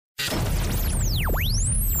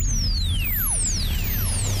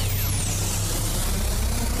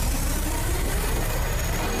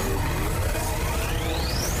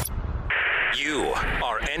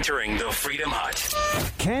You're entering the Freedom Hut.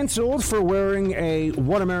 Canceled for wearing a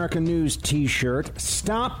One American News t-shirt.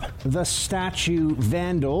 Stop the statue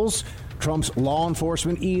vandals. Trump's law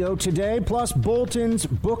enforcement EO today, plus Bolton's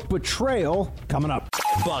book Betrayal coming up.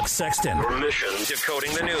 Buck Sexton. Mission: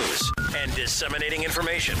 decoding the news and disseminating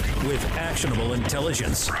information with actionable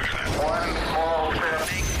intelligence. One small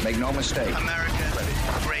step. Make no mistake. America,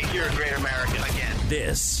 great. You're a great American again.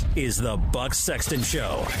 This is the Buck Sexton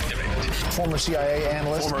Show. Former CIA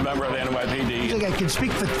analyst. Former member of the NYPD. I think I can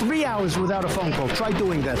speak for 3 hours without a phone call. Try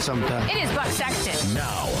doing that sometime. It is Buck Sexton.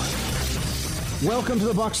 Now. Welcome to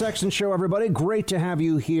the Buck Sexton Show, everybody. Great to have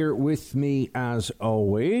you here with me as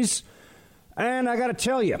always. And I got to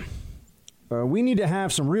tell you, we need to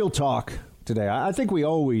have some real talk today. I think we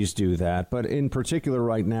always do that, but in particular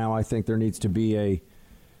right now, I think there needs to be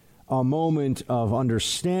a moment of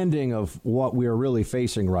understanding of what we are really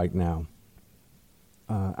facing right now.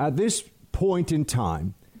 At this point in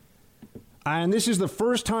time, and this is the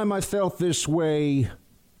first time I felt this way,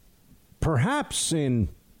 perhaps in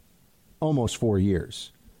almost 4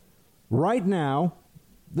 years. Right now,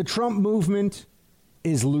 the Trump movement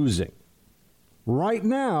is losing. Right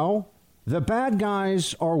now, the bad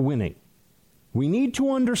guys are winning. We need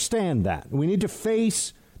to understand that. We need to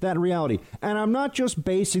face that reality. And I'm not just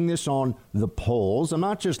basing this on the polls. I'm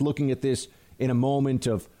not just looking at this in a moment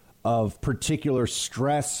of particular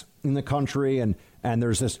stress in the country and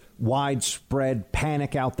there's this widespread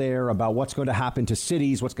panic out there about what's going to happen to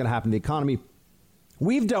cities, what's going to happen to the economy.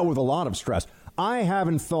 We've dealt with a lot of stress. I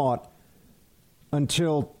haven't thought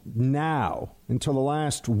until now, until the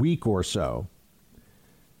last week or so,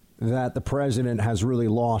 that the president has really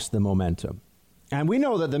lost the momentum. And we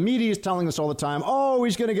know that the media is telling us all the time, oh,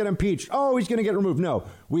 he's going to get impeached. Oh, he's going to get removed. No,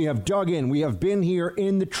 we have dug in. We have been here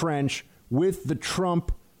in the trench with the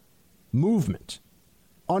Trump movement,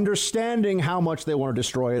 understanding how much they want to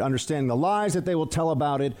destroy it, understanding the lies that they will tell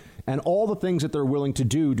about it, and all the things that they're willing to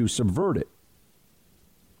do to subvert it.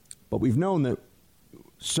 But we've known that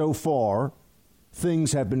so far,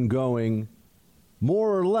 things have been going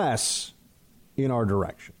more or less in our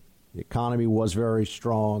direction. The economy was very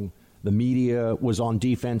strong. The media was on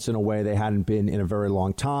defense in a way they hadn't been in a very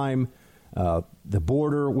long time. The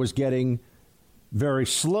border was getting very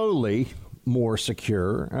slowly more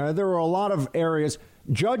secure. There were a lot of areas.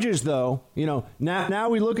 Judges, though, now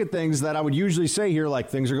we look at things that I would usually say here, like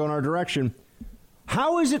things are going our direction.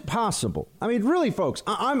 How is it possible? I mean, really, folks,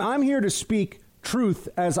 I'm here to speak truth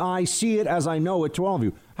as I see it, as I know it to all of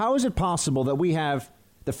you. How is it possible that we have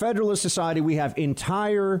the Federalist Society, we have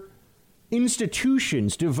entire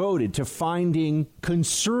institutions devoted to finding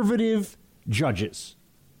conservative judges?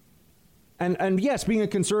 And yes, being a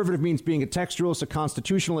conservative means being a textualist, a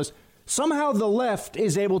constitutionalist. Somehow the left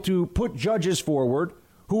is able to put judges forward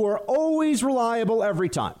who are always reliable every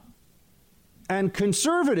time. And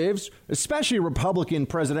conservatives, especially Republican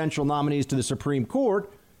presidential nominees to the Supreme Court,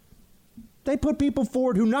 they put people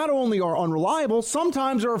forward who not only are unreliable,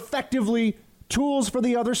 sometimes are effectively tools for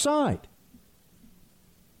the other side.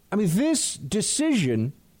 I mean, this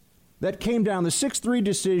decision that came down, the 6-3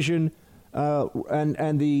 decision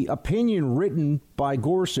and the opinion written by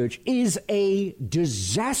Gorsuch is a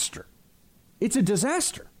disaster. It's a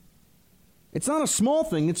disaster. It's not a small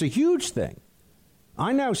thing. It's a huge thing.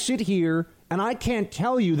 I now sit here and I can't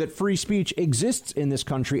tell you that free speech exists in this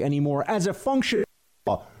country anymore as a function of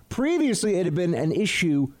law. Previously, it had been an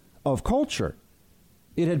issue of culture.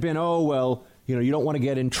 It had been, you don't want to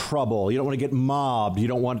get in trouble. You don't want to get mobbed. You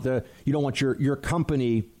don't want your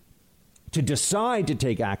company to decide to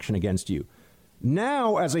take action against you.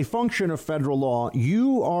 Now, as a function of federal law,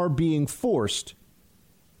 you are being forced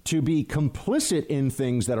to be complicit in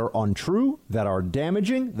things that are untrue, that are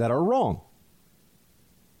damaging, that are wrong.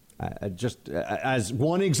 Just as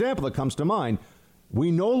one example that comes to mind,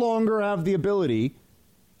 we no longer have the ability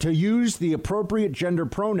to use the appropriate gender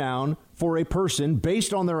pronoun for a person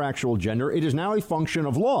based on their actual gender. It is now a function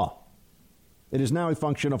of law. It is now a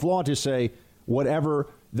function of law to say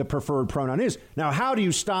whatever the preferred pronoun is. Now, how do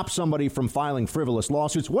you stop somebody from filing frivolous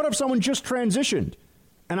lawsuits? What if someone just transitioned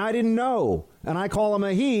and I didn't know, and I call him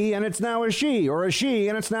a he and it's now a she, or a she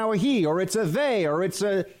and it's now a he, or it's a they, or it's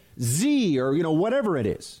a z, or whatever it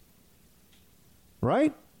is?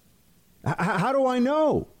 Right? How do I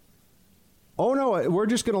know? Oh, no, we're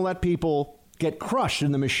just going to let people get crushed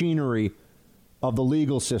in the machinery of the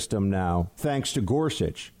legal system now, thanks to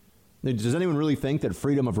Gorsuch. Does anyone really think that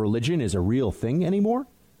freedom of religion is a real thing anymore?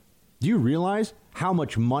 Do you realize how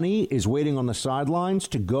much money is waiting on the sidelines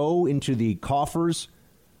to go into the coffers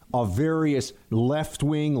of various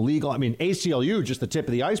left-wing legal... I mean, ACLU, just the tip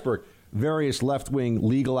of the iceberg. various left-wing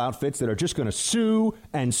legal outfits that are just going to sue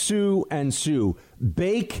and sue and sue.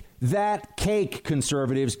 Bake that cake,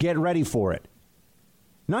 conservatives. Get ready for it.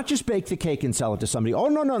 Not just bake the cake and sell it to somebody. Oh,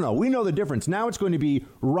 no. We know the difference. Now it's going to be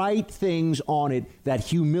write things on it that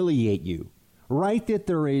humiliate you. Write that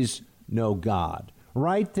there is no God.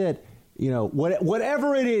 Write that,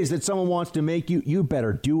 whatever it is that someone wants to make you, you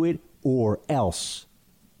better do it or else.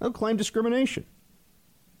 They'll claim discrimination.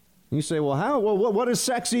 You say, well, how? Well, what does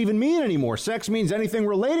sex even mean anymore? Sex means anything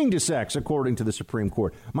relating to sex, according to the Supreme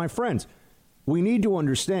Court. My friends, we need to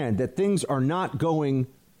understand that things are not going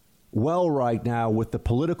well right now with the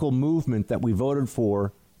political movement that we voted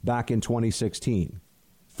for back in 2016.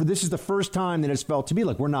 This is the first time that it's felt to me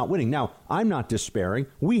like we're not winning. Now, I'm not despairing.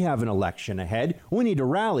 We have an election ahead. We need to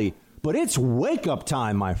rally. But it's wake-up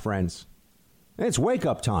time, my friends. It's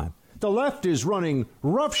wake-up time. The left is running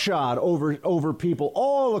roughshod over people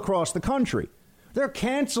all across the country. They're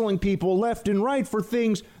canceling people left and right for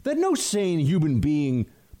things that no sane human being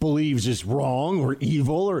believes is wrong or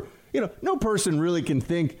evil. Or, no person really can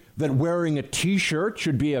think that wearing a T-shirt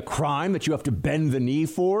should be a crime that you have to bend the knee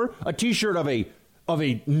for. A T-shirt of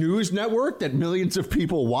a news network that millions of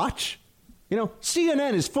people watch.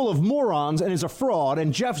 CNN is full of morons and is a fraud,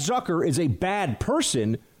 and Jeff Zucker is a bad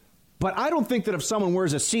person. But I don't think that if someone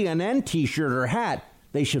wears a CNN T-shirt or hat,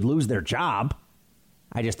 they should lose their job.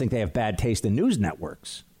 I just think they have bad taste in news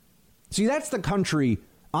networks. See, that's the country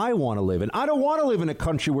I want to live in. I don't want to live in a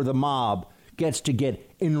country where the mob gets to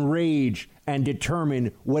get enraged and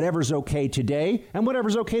determine whatever's okay today and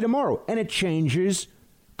whatever's okay tomorrow. And it changes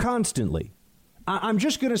constantly. I'm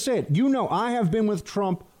just going to say it. I have been with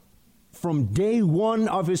Trump from day one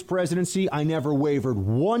of his presidency. I never wavered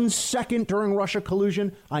 1 second during Russia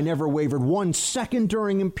collusion. I never wavered 1 second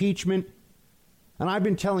during impeachment. And I've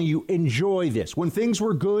been telling you, enjoy this. When things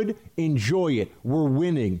were good, enjoy it. We're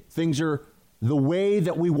winning. Things are the way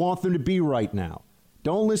that we want them to be right now.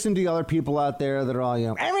 Don't listen to the other people out there that are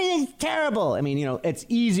all, everything's terrible. I mean, it's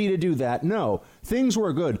easy to do that. No, things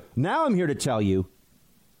were good. Now I'm here to tell you,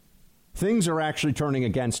 things are actually turning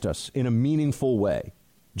against us in a meaningful way.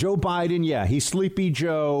 Joe Biden, he's Sleepy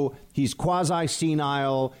Joe. He's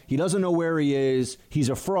quasi-senile. He doesn't know where he is. He's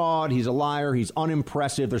a fraud. He's a liar. He's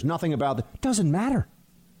unimpressive. There's nothing about it. Doesn't matter.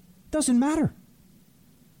 Doesn't matter.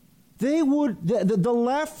 The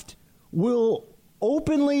left will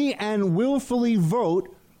openly and willfully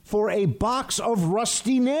vote for a box of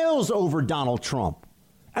rusty nails over Donald Trump.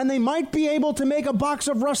 And they might be able to make a box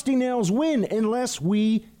of rusty nails win unless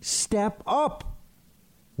we step up.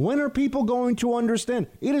 When are people going to understand?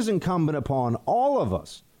 It is incumbent upon all of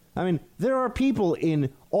us. I mean, there are people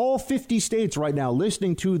in all 50 states right now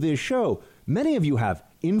listening to this show. Many of you have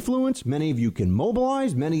influence. Many of you can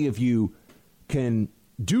mobilize. Many of you can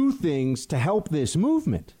do things to help this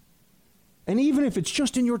movement. And even if it's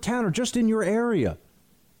just in your town or just in your area,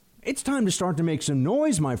 it's time to start to make some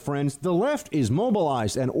noise, my friends. The left is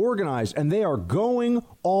mobilized and organized, and they are going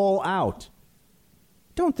all out.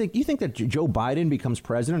 You think that Joe Biden becomes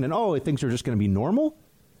president and, things are just going to be normal?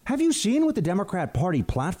 Have you seen what the Democrat Party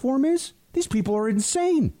platform is? These people are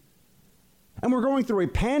insane. And we're going through a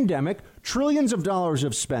pandemic, trillions of dollars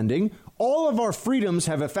of spending. All of our freedoms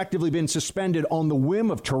have effectively been suspended on the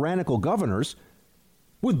whim of tyrannical governors,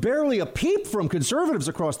 with barely a peep from conservatives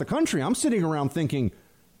across the country. I'm sitting around thinking,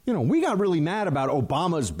 we got really mad about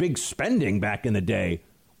Obama's big spending back in the day.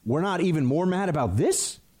 We're not even more mad about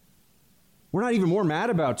this? We're not even more mad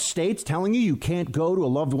about states telling you can't go to a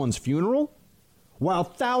loved one's funeral, while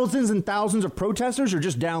thousands and thousands of protesters are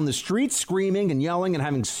just down the street screaming and yelling and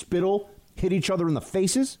having spittle hit each other in the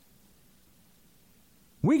faces.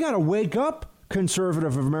 We got to wake up,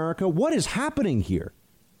 conservative America. What is happening here?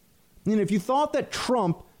 And if you thought that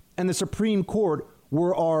Trump and the Supreme Court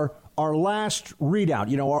were our last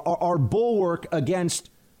readout, our bulwark against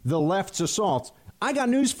the left's assaults, I got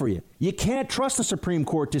news for you. You can't trust the Supreme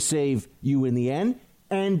Court to save you in the end,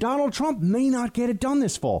 and Donald Trump may not get it done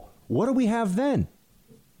this fall. What do we have then?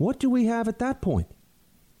 What do we have at that point?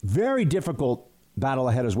 Very difficult battle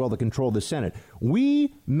ahead as well to control the Senate.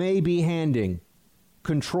 We may be handing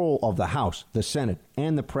control of the House, the Senate,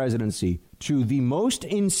 and the presidency to the most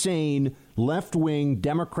insane left-wing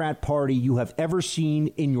Democrat Party you have ever seen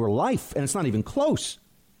in your life, and it's not even close.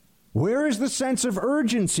 Where is the sense of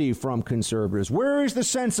urgency from conservatives? Where is the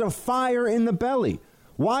sense of fire in the belly?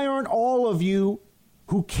 Why aren't all of you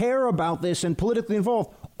who care about this and politically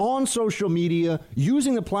involved on social media,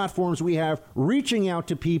 using the platforms we have, reaching out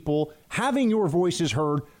to people, having your voices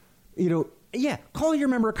heard? Call your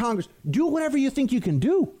member of Congress. Do whatever you think you can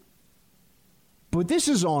do. But this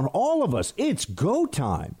is on all of us. It's go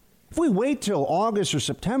time. If we wait till August or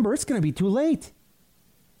September, it's going to be too late.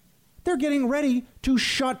 They're getting ready to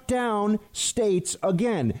shut down states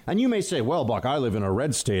again. And you may say, well, Buck, I live in a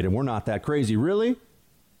red state and we're not that crazy. Really?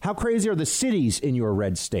 How crazy are the cities in your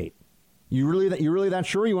red state? You're really that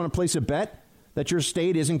sure? You want to place a bet that your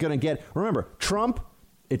state isn't going to get... Remember, Trump,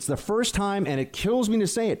 it's the first time, and it kills me to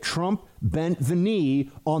say it, Trump bent the knee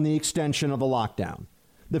on the extension of the lockdown.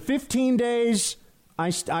 The 15 days, I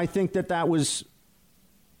think that was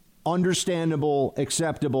understandable,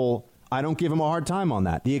 acceptable. I don't give him a hard time on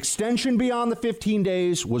that. The extension beyond the 15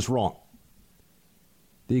 days was wrong.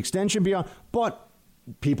 The extension beyond... But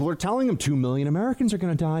people are telling him 2 million Americans are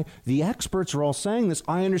going to die. The experts are all saying this.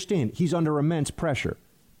 I understand. He's under immense pressure.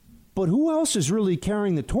 But who else is really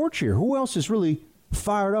carrying the torch here? Who else is really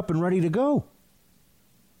fired up and ready to go?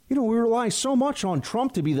 You know, we rely so much on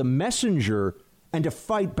Trump to be the messenger and to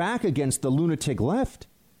fight back against the lunatic left.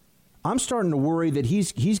 I'm starting to worry that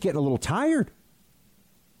he's getting a little tired.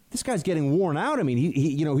 This guy's getting worn out. I mean,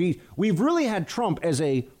 we've really had Trump as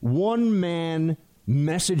a one-man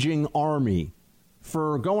messaging army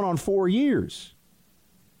for going on 4 years.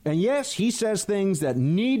 And yes, he says things that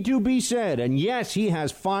need to be said. And yes, he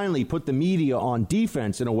has finally put the media on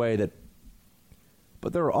defense in a way that...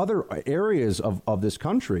 But there are other areas of this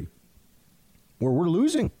country where we're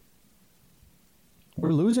losing.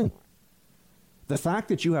 We're losing. The fact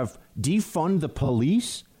that you have defund the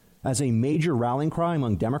police as a major rallying cry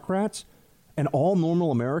among Democrats and all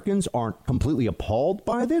normal Americans aren't completely appalled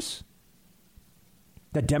by this?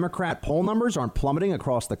 That Democrat poll numbers aren't plummeting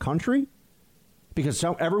across the country? Because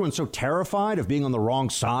everyone's so terrified of being on the wrong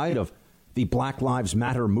side of the Black Lives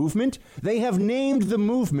Matter movement. They have named the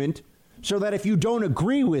movement so that if you don't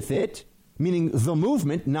agree with it, meaning the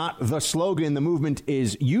movement, not the slogan the movement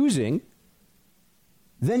is using,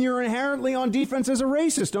 then you're inherently on defense as a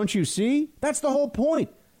racist, don't you see? That's the whole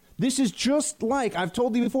point. This is just like, I've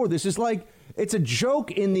told you before, this is like, it's a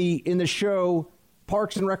joke in the show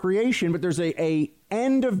Parks and Recreation, but there's a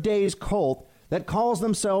end of days cult that calls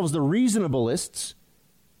themselves the Reasonableists,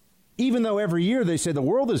 even though every year they say the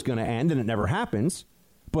world is going to end and it never happens.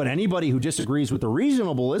 But anybody who disagrees with the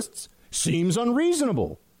Reasonableists seems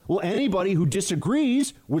unreasonable. Well, anybody who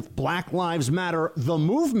disagrees with Black Lives Matter, the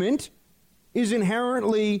movement, is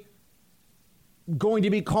inherently going to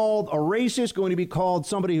be called a racist, going to be called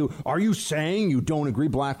somebody who, are you saying you don't agree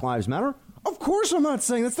Black Lives Matter? Of course I'm not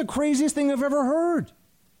saying. That's the craziest thing I've ever heard.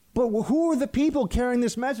 But who are the people carrying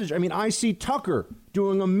this message? I mean, I see Tucker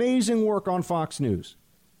doing amazing work on Fox News.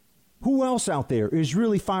 Who else out there is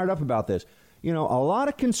really fired up about this? You know, a lot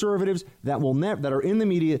of conservatives that are in the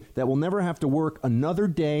media that will never have to work another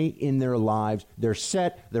day in their lives. They're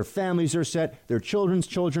set. Their families are set. Their children's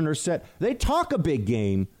children are set. They talk a big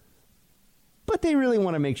game, but they really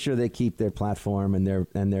want to make sure they keep their platform and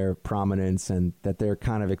their prominence and that they're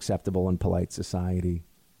kind of acceptable in polite society.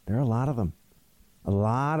 There are a lot of them. A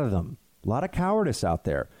lot of them. A lot of cowardice out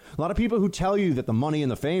there. A lot of people who tell you that the money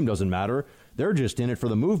and the fame doesn't matter. They're just in it for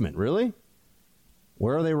the movement. Really?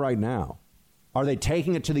 Where are they right now? Are they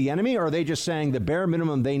taking it to the enemy, or are they just saying the bare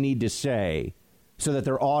minimum they need to say so that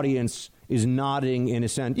their audience is nodding in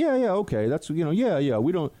assent? Yeah, okay. That's, we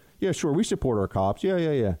don't, sure, we support our cops.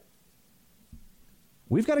 Yeah.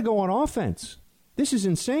 We've got to go on offense. This is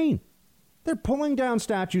insane. They're pulling down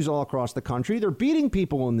statues all across the country. They're beating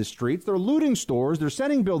people in the streets. They're looting stores. They're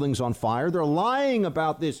setting buildings on fire. They're lying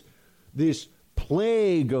about this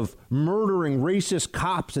plague of murdering racist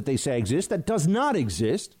cops that they say exists that does not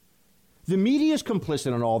exist. The media is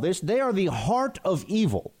complicit in all this. They are the heart of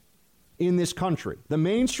evil in this country. The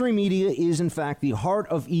mainstream media is, in fact, the heart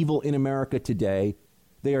of evil in America today.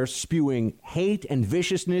 They are spewing hate and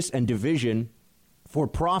viciousness and division for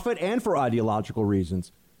profit and for ideological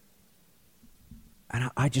reasons. And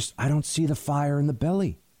I don't see the fire in the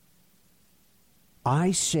belly.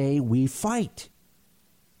 I say we fight.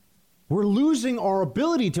 We're losing our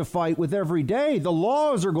ability to fight with every day. The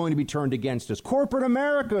laws are going to be turned against us. Corporate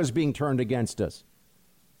America is being turned against us.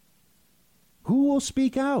 Who will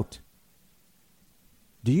speak out?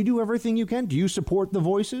 Do you do everything you can? Do you support the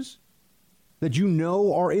voices that you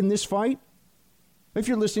know are in this fight? If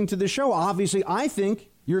you're listening to this show, obviously I think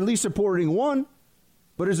you're at least supporting one.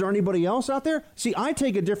 But is there anybody else out there? See, I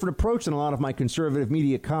take a different approach than a lot of my conservative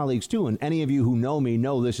media colleagues, too. And any of you who know me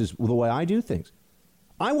know this is the way I do things.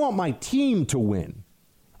 I want my team to win.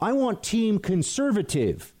 I want Team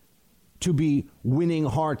Conservative to be winning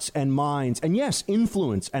hearts and minds. And yes,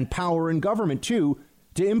 influence and power in government, too,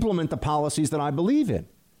 to implement the policies that I believe in.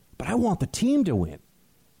 But I want the team to win.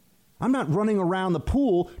 I'm not running around the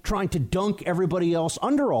pool trying to dunk everybody else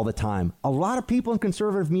under all the time. A lot of people in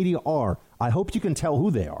conservative media are. I hope you can tell who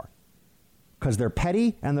they are. because they're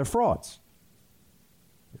petty and they're frauds.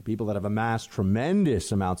 They're people that have amassed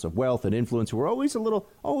tremendous amounts of wealth and influence who are always a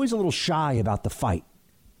little shy about the fight.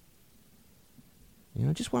 You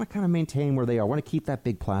know, just want to kind of maintain where they are, want to keep that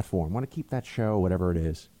big platform, want to keep that show, whatever it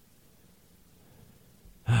is.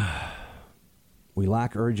 We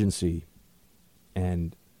lack urgency,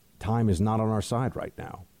 and time is not on our side right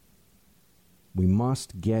now. We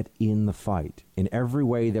must get in the fight in every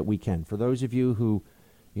way that we can. For those of you who,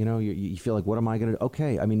 you know, you feel like, what am I going to do?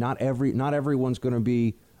 Okay, I mean, not everyone's going to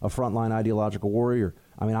be a frontline ideological warrior.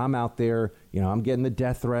 I mean, I'm out there, you know, I'm getting the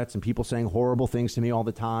death threats and people saying horrible things to me all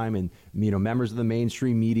the time, and, you know, members of the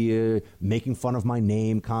mainstream media making fun of my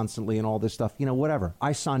name constantly and all this stuff. You know, whatever.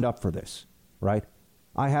 I signed up for this, right?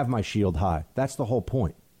 I have my shield high. That's the whole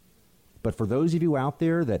point. But for those of you out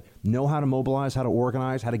there that know how to mobilize, how to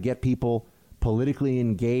organize, how to get people politically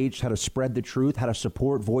engaged, how to spread the truth, how to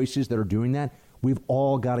support voices that are doing that, we've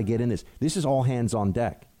all got to get in this. This is all hands on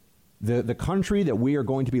deck. The country that we are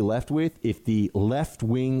going to be left with, if the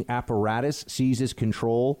left-wing apparatus seizes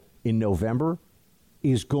control in November,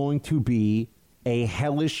 is going to be a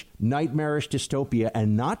hellish, nightmarish dystopia,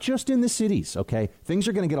 and not just in the cities, okay? Things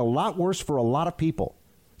are going to get a lot worse for a lot of people.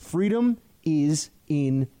 Freedom is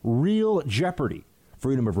in real jeopardy.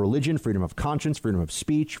 Freedom of religion, freedom of conscience, freedom of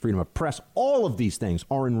speech, freedom of press, all of these things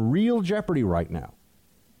are in real jeopardy right now.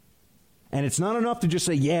 And it's not enough to just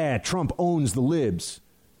say, yeah, Trump owns the libs.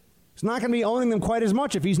 He's not going to be owning them quite as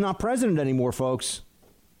much if he's not president anymore, folks.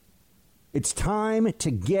 It's time to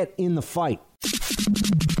get in the fight.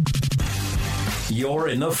 You're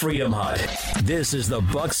in the Freedom Hut. This is the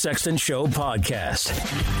Buck Sexton Show podcast.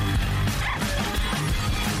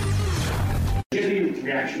 Any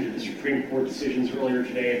reaction to the Supreme Court decisions earlier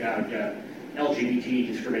today about LGBT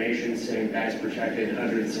discrimination, saying that is protected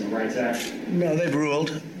under the Civil Rights Act? No, they've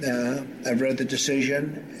ruled. I've read the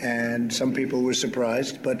decision, and some people were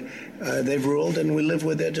surprised, but they've ruled, and we live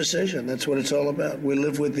with their decision. That's what it's all about. We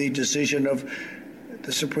live with the decision of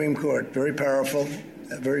the Supreme Court. Very powerful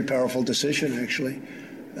decision, actually.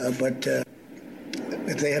 But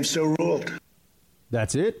they have so ruled.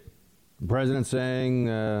 That's it? The president saying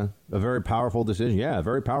a very powerful decision. Yeah,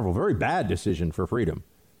 very powerful, very bad decision for freedom.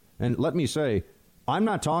 And let me say, I'm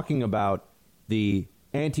not talking about the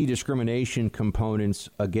anti-discrimination components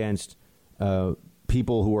against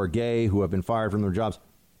people who are gay, who have been fired from their jobs.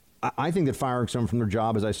 I think that firing someone from their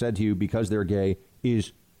job, as I said to you, because they're gay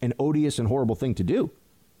is an odious and horrible thing to do.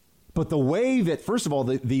 But the way that, first of all,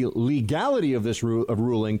 the legality of this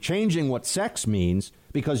ruling, changing what sex means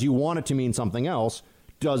because you want it to mean something else,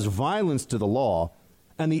 does violence to the law.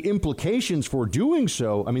 And the implications for doing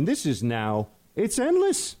so, I mean, this is now, it's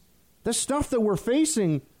endless. The stuff that we're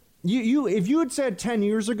facing, if you had said 10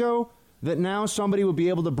 years ago that now somebody would be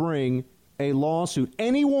able to bring a lawsuit,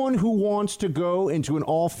 anyone who wants to go into an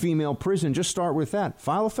all-female prison, just start with that.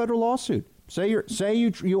 File a federal lawsuit. Say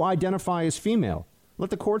you identify as female.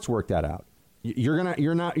 Let the courts work that out. You're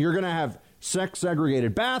gonna have sex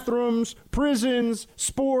segregated bathrooms, prisons,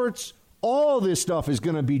 sports. All this stuff is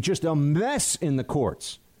going to be just a mess in the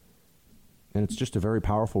courts. And it's just a very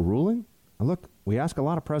powerful ruling. And look, we ask a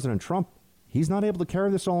lot of President Trump. He's not able to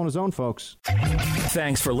carry this all on his own, folks.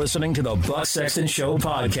 Thanks for listening to the Buck Sexton Show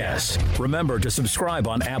podcast. Remember to subscribe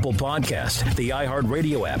on Apple Podcasts, the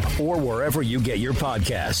iHeartRadio app, or wherever you get your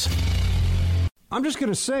podcasts. I'm just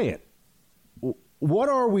going to say it. What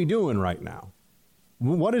are we doing right now?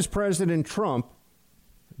 What is President Trump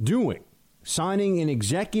doing? Signing an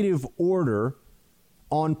executive order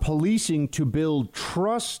on policing to build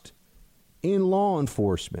trust in law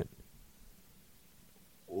enforcement.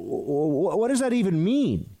 What does that even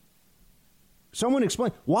mean? Someone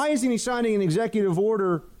explain. Why isn't he signing an executive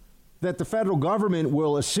order that the federal government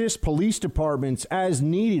will assist police departments as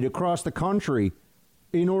needed across the country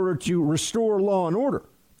in order to restore law and order?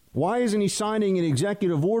 Why isn't he signing an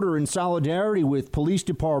executive order in solidarity with police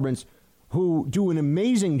departments who do an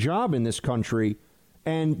amazing job in this country,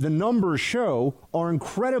 and the numbers show are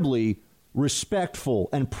incredibly respectful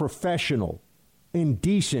and professional and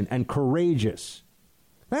decent and courageous?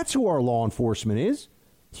 That's who our law enforcement is.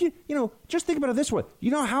 You know, just think about it this way.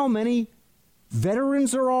 You know how many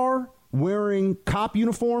veterans there are wearing cop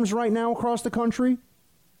uniforms right now across the country?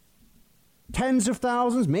 Tens of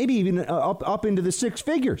thousands, maybe even up into the six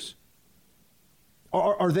figures.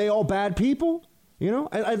 Are they all bad people? You know,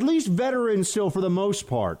 at least veterans still, for the most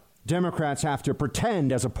part, Democrats have to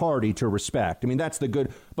pretend as a party to respect. I mean, that's the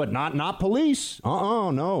good, but not police.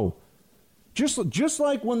 No. Just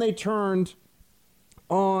like when they turned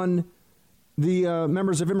on the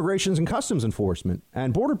members of Immigration and Customs Enforcement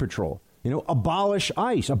and Border Patrol. You know, abolish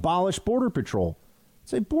ICE, abolish Border Patrol.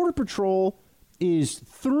 Say Border Patrol is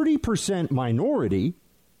 30% minority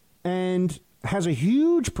and has a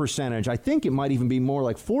huge percentage, I think it might even be more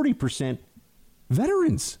like 40%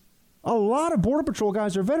 veterans. A lot of Border Patrol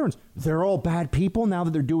guys are veterans. They're all bad people now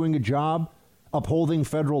that they're doing a job upholding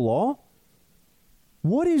federal law.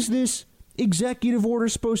 What is this executive order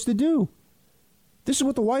supposed to do? This is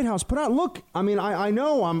what the White House put out. Look, I mean, I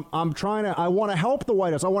know I want to help the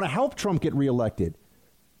White House. I want to help Trump get reelected.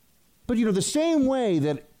 But, the same way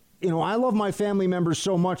that, I love my family members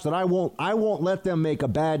so much that I won't let them make a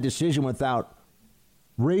bad decision without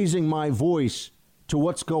raising my voice to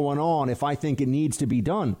what's going on if I think it needs to be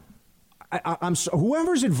done.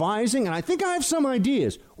 Whoever's advising, and I think I have some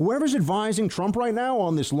ideas, whoever's advising Trump right now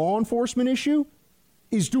on this law enforcement issue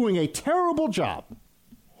is doing a terrible job,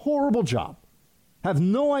 horrible job, have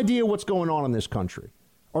no idea what's going on in this country,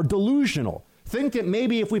 are delusional, think that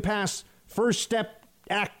maybe if we pass First Step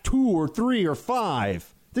Act 2 or 3 or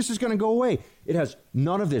 5, this is going to go away. It has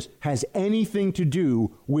none of this has anything to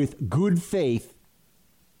do with good faith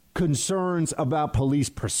concerns about police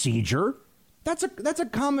procedure. That's a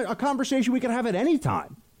conversation we can have at any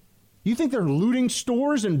time. You think they're looting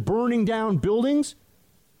stores and burning down buildings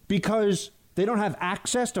because they don't have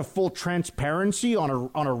access to full transparency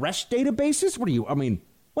on arrest databases? What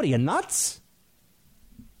are you, nuts?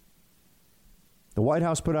 The White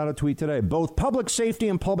House put out a tweet today. Both public safety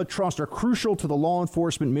and public trust are crucial to the law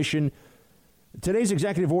enforcement mission. Today's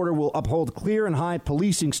executive order will uphold clear and high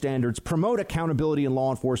policing standards, promote accountability in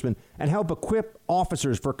law enforcement, and help equip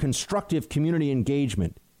officers for constructive community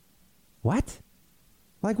engagement. What?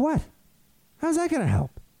 Like what? How's that going to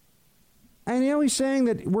help? And he's saying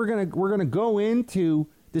that we're gonna go into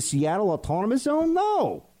the Seattle Autonomous Zone?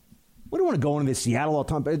 No. We don't want to go into the Seattle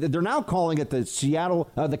Autonomous. They're now calling it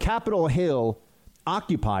the Capitol Hill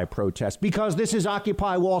Occupy protest because this is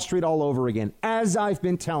Occupy Wall Street all over again, as I've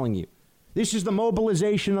been telling you. This is the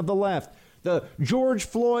mobilization of the left. The George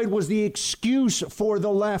Floyd was the excuse for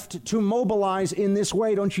the left to mobilize in this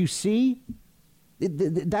way. Don't you see?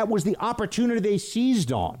 That was the opportunity they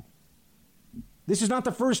seized on. This is not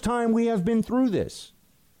the first time we have been through this.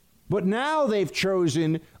 But now they've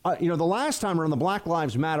chosen, the last time around the Black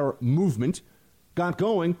Lives Matter movement got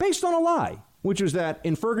going based on a lie, which was that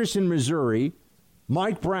in Ferguson, Missouri,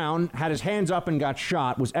 Mike Brown had his hands up and got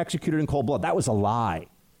shot, was executed in cold blood. That was a lie.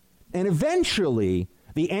 And eventually,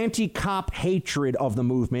 the anti-cop hatred of the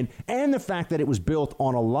movement and the fact that it was built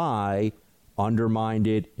on a lie undermined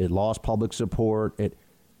it. It lost public support.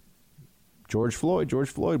 George Floyd,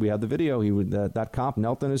 we have the video. That cop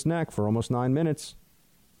knelt on his neck for almost 9 minutes.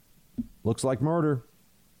 Looks like murder.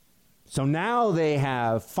 So now they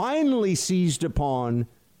have finally seized upon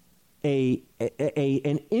an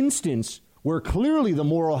instance where clearly the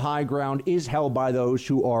moral high ground is held by those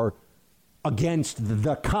who are against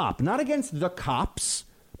the cop, not against the cops,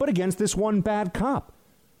 but against this one bad cop.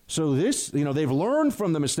 So this, they've learned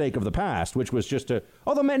from the mistake of the past, which was just I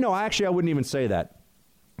wouldn't even say that.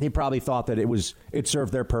 He probably thought that it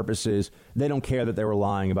served their purposes. They don't care that they were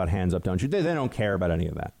lying about hands up, don't you? They don't care about any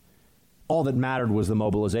of that. All that mattered was the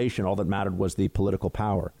mobilization. All that mattered was the political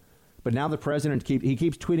power. But now the president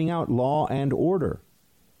keeps tweeting out law and order.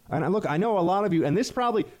 And look, I know a lot of you, and this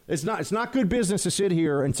probably it's not good business to sit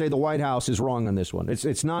here and say the White House is wrong on this one.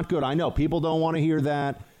 It's not good. I know people don't want to hear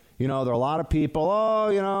that. There are a lot of people.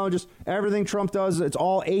 Just everything Trump does, it's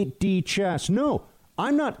all 8D chess. No,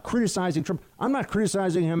 I'm not criticizing Trump. I'm not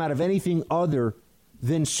criticizing him out of anything other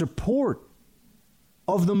than support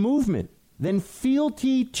of the movement, than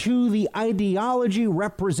fealty to the ideology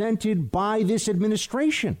represented by this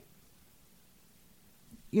administration.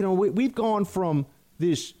 We've gone from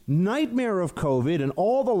this nightmare of COVID and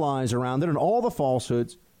all the lies around it and all the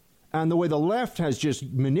falsehoods and the way the left has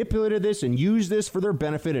just manipulated this and used this for their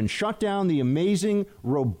benefit and shut down the amazing,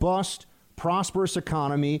 robust, prosperous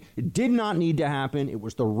economy. It did not need to happen. It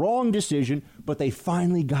was the wrong decision, but they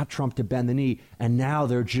finally got Trump to bend the knee, and now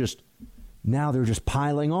they're just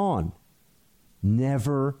piling on.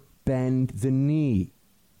 Never bend the knee.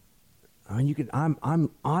 I'm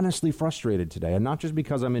honestly frustrated today, and not just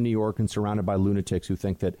because I'm in New York and surrounded by lunatics who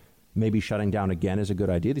think that maybe shutting down again is a good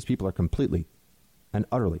idea. These people are completely and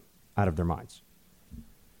utterly out of their minds.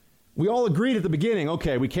 We all agreed at the beginning,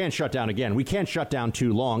 okay, we can't shut down again. We can't shut down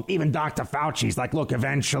too long. Even Dr. Fauci's like, look,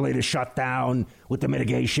 eventually the shutdown with the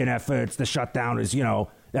mitigation efforts, the shutdown is,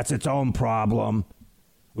 that's its own problem.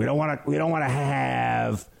 We don't want to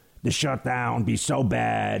have the shutdown be so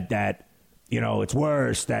bad that, it's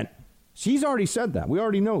worse that. He's already said that. We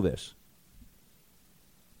already know this.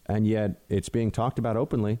 And yet it's being talked about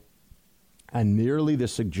openly. And merely the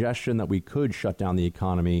suggestion that we could shut down the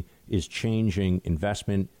economy is changing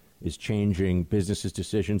investment is changing businesses'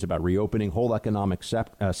 decisions about reopening. Whole economic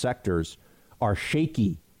sectors are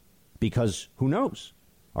shaky because who knows?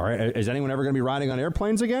 All right, is anyone ever going to be riding on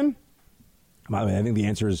airplanes again? I think the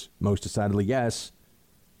answer is most decidedly yes.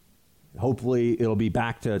 Hopefully, it'll be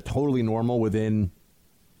back to totally normal within,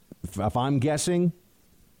 if I'm guessing,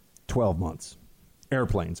 12 months.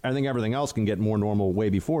 Airplanes. I think everything else can get more normal way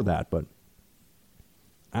before that, but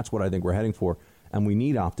that's what I think we're heading for. And we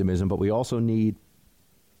need optimism, but we also need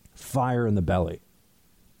fire in the belly.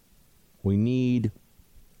 We need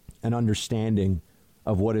an understanding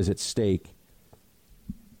of what is at stake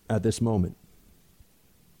at this moment.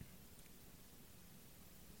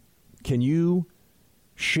 Can you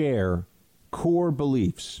share core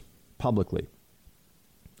beliefs publicly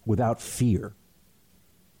without fear?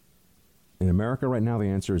 In America right now, the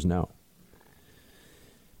answer is no.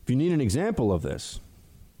 If you need an example of this,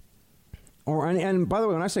 and by the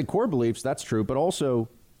way, when I say core beliefs, that's true, but also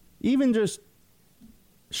even just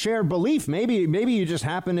share belief. Maybe you just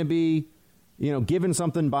happen to be, given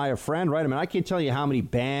something by a friend, right? I mean, I can't tell you how many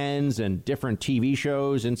bands and different TV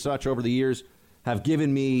shows and such over the years have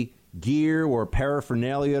given me gear or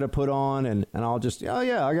paraphernalia to put on, and I'll just,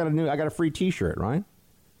 I got a free T-shirt, right?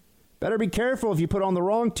 Better be careful if you put on the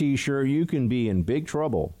wrong T-shirt, you can be in big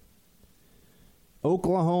trouble.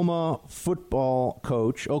 Oklahoma State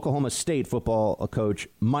football coach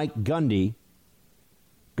Mike Gundy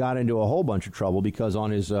got into a whole bunch of trouble because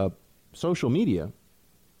on his social media,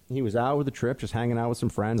 he was out with a trip, just hanging out with some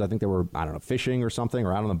friends. I think they were, fishing or something,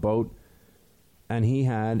 or out on the boat. And he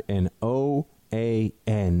had an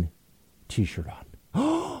OAN T-shirt on.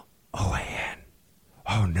 OAN.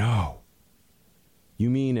 Oh, no. You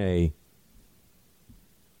mean a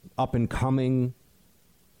up-and-coming,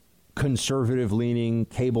 conservative-leaning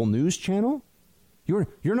cable news channel? You're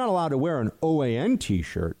not allowed to wear an OAN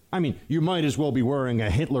T-shirt. I mean, you might as well be wearing a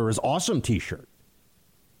Hitler is awesome T-shirt.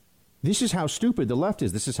 This is how stupid the left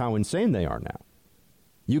is. This is how insane they are now.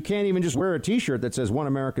 You can't even just wear a T-shirt that says One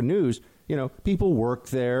American News. People work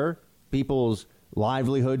there. People's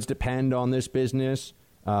livelihoods depend on this business,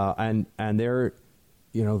 and they're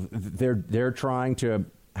trying to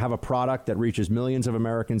have a product that reaches millions of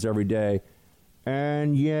Americans every day.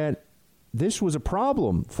 And yet this was a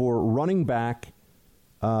problem for running back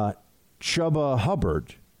Chuba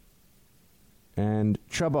Hubbard. And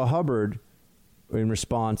Chuba Hubbard, in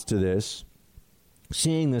response to this,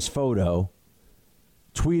 seeing this photo,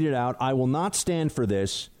 tweeted out, "I will not stand for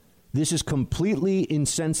this. This is completely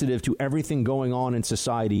insensitive to everything going on in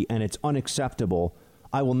society, and it's unacceptable.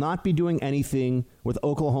 I will not be doing anything with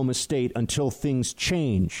Oklahoma State until things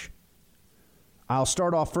change. I'll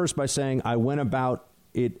start off first by saying I went about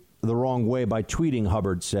it the wrong way by tweeting,"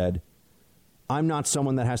 Hubbard said. "I'm not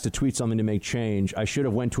someone that has to tweet something to make change. I should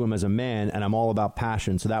have went to him as a man, and I'm all about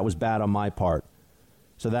passion, so that was bad on my part.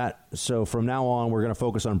 So from now on, we're going to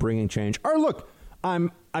focus on bringing change." Or look,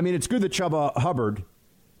 it's good that Chuba Hubbard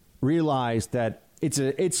realized that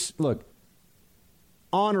look,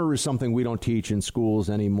 honor is something we don't teach in schools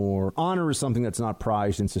anymore. Honor is something that's not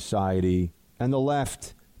prized in society, and the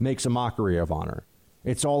left makes a mockery of honor.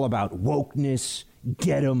 It's all about wokeness,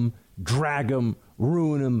 get them, drag them,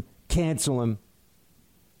 ruin them, cancel them.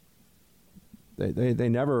 They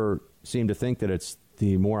never seem to think that it's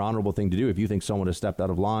the more honorable thing to do. If you think someone has stepped out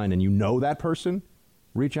of line and you know that person,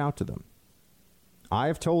 reach out to them. I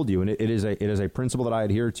have told you, and it is a principle that I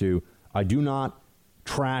adhere to, I do not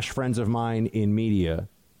trash friends of mine in media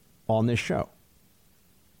on this show.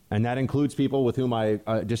 And that includes people with whom I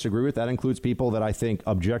disagree with. That includes people that I think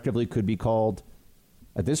objectively could be called,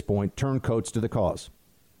 at this point, turncoats to the cause.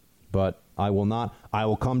 But I will not. I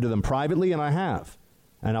will come to them privately, and I have.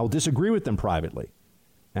 And I will disagree with them privately.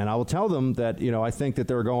 And I will tell them that, I think that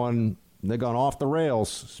they've gone off the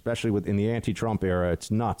rails, especially in the anti-Trump era. It's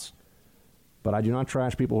nuts. But I do not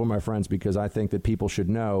trash people who are my friends because I think that people should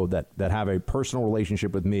know that have a personal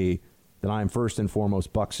relationship with me, that I am first and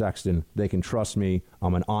foremost Buck Sexton. They can trust me.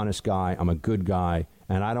 I'm an honest guy. I'm a good guy.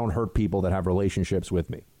 And I don't hurt people that have relationships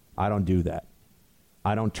with me. I don't do that.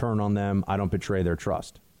 I don't turn on them. I don't betray their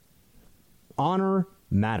trust. Honor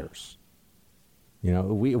matters. If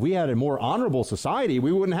we had a more honorable society,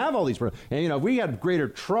 we wouldn't have all these problems. And, if we had greater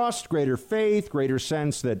trust, greater faith, greater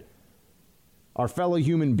sense that our fellow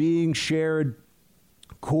human beings shared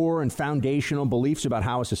core and foundational beliefs about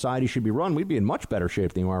how a society should be run, we'd be in much better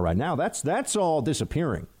shape than we are right now. That's all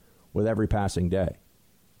disappearing with every passing day.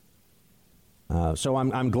 So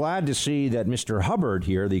I'm glad to see that Mr. Hubbard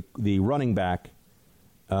here, the running back,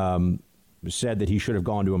 said that he should have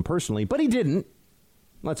gone to him personally, but he didn't.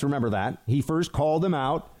 Let's remember that. He first called him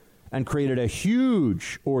out and created a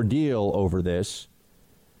huge ordeal over this.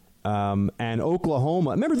 And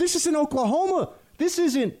Oklahoma. Remember, this is in Oklahoma. This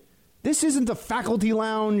isn't the faculty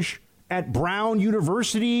lounge at Brown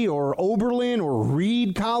University or Oberlin or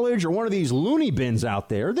Reed College or one of these loony bins out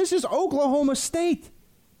there. This is Oklahoma State.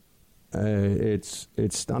 It's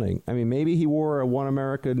stunning. I mean, maybe he wore a One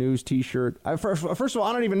America News T-shirt. First of all,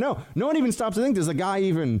 I don't even know. No one even stops to think, does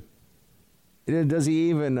he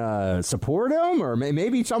even support him? Or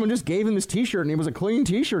maybe someone just gave him this T-shirt and it was a clean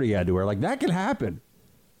T-shirt he had to wear. Like, that can happen.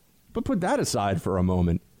 But put that aside for a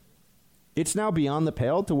moment. It's now beyond the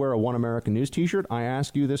pale to wear a One American News T-shirt. I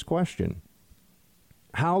ask you this question.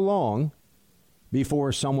 How long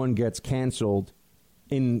before someone gets canceled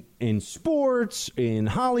in sports, in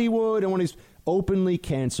Hollywood, and when he's openly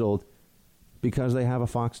canceled because they have a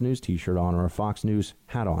Fox News T-shirt on or a Fox News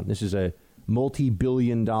hat on? This is a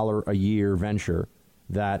multi-billion-dollar-a-year venture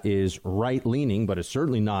that is right-leaning, but is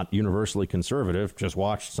certainly not universally conservative. Just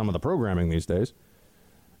watch some of the programming these days.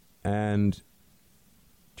 And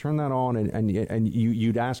turn that on, and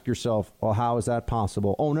you'd ask yourself, well, how is that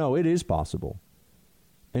possible? Oh, no, it is possible.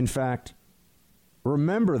 In fact,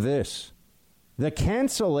 remember this. The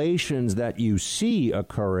cancellations that you see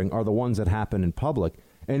occurring are the ones that happen in public.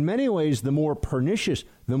 In many ways, the more pernicious,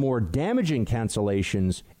 the more damaging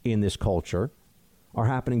cancellations in this culture are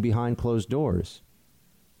happening behind closed doors.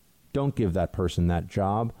 Don't give that person that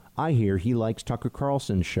job. I hear he likes Tucker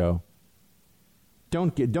Carlson's show.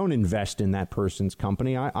 Don't invest in that person's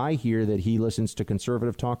company. I hear that he listens to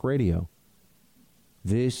conservative talk radio.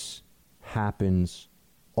 This happens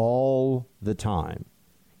all the time.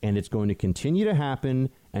 And it's going to continue to happen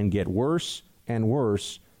and get worse and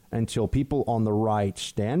worse until people on the right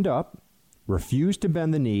stand up, refuse to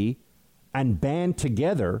bend the knee, and band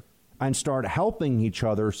together and start helping each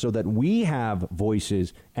other so that we have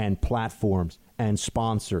voices and platforms and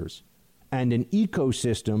sponsors and an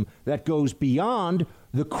ecosystem that goes beyond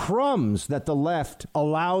the crumbs that the left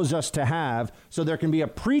allows us to have, so there can be a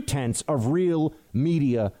pretense of real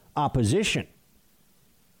media opposition.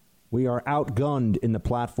 We are outgunned in the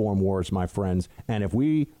platform wars, my friends. And if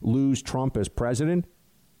we lose Trump as president,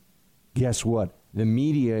 guess what? The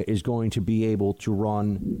media is going to be able to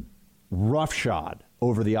run roughshod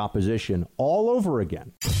over the opposition all over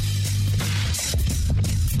again.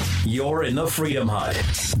 You're in the Freedom Hut.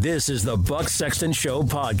 This is the Buck Sexton Show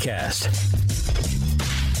podcast.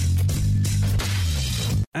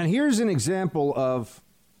 And here's an example of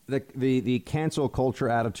the cancel culture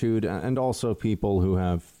attitude, and also people who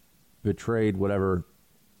have betrayed whatever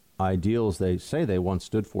ideals they say they once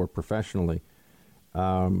stood for professionally.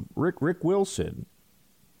 Rick Wilson,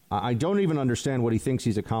 I don't even understand what he thinks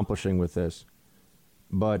he's accomplishing with this,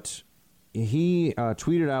 but he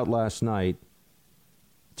tweeted out last night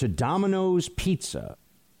to Domino's Pizza,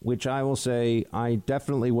 which I will say I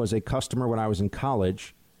definitely was a customer when I was in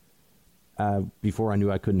college. Before I knew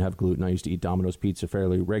I couldn't have gluten, I used to eat Domino's Pizza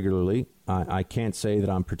fairly regularly. I can't say that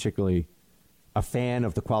I'm particularly a fan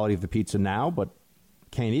of the quality of the pizza now, but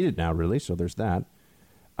can't eat it now, really, so there's that.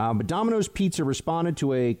 But Domino's Pizza responded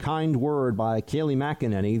to a kind word by Kayleigh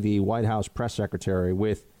McEnany, the White House press secretary,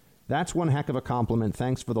 with, "That's one heck of a compliment.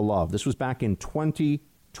 Thanks for the love." This was back in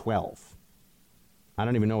 2012. I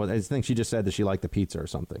don't even know what, I think she just said that she liked the pizza or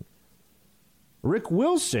something. Rick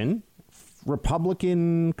Wilson,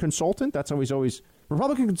 Republican consultant, that's how he's always,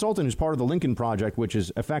 Republican consultant who's part of the Lincoln Project, which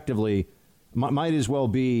is effectively, might as well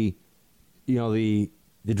be, you know, the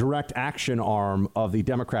direct action arm of the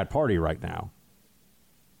Democrat Party right now.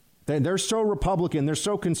 They're so Republican, they're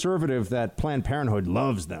so conservative that Planned Parenthood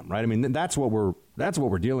loves them, right? I mean, that's what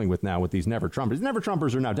we're dealing with now with these Never Trumpers. Never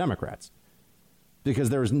Trumpers are now Democrats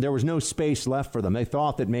because there was no space left for them. They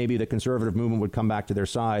thought that maybe the conservative movement would come back to their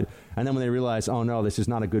side, and then when they realized, oh no, this is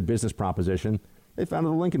not a good business proposition, they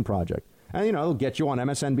founded the Lincoln Project. And, you know, it'll get you on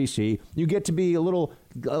MSNBC. You get to be a little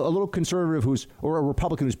conservative or a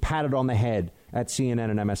Republican who's patted on the head at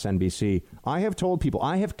CNN and MSNBC. I have told people,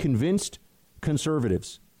 I have convinced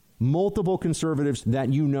conservatives, multiple conservatives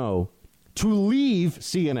that you know, to leave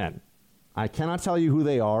CNN. I cannot tell you who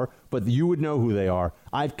they are, but you would know who they are.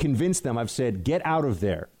 I've convinced them. I've said, get out of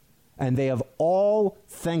there. And they have all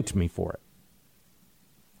thanked me for it.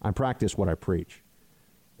 I practice what I preach.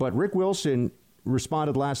 But Rick Wilson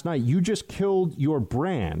responded last night, you just killed your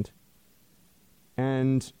brand,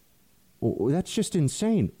 and that's just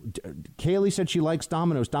insane. Kayleigh said she likes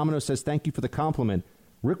Domino's. Domino's says thank you for the compliment.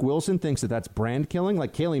 Rick Wilson thinks that that's brand killing.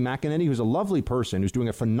 Like Kayleigh McEnany, who's a lovely person, who's doing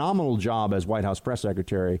a phenomenal job as White House press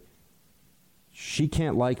secretary, she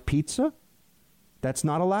can't like pizza? That's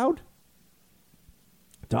not allowed?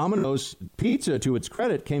 Domino's Pizza, to its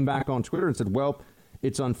credit, came back on Twitter and said, well,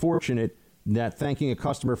 it's unfortunate. that thanking a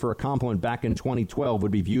customer for a compliment back in 2012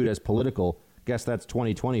 would be viewed as political. Guess that's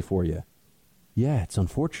 2020 for you. Yeah, it's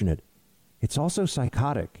unfortunate. It's also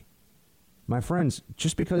psychotic. My friends,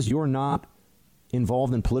 just because you're not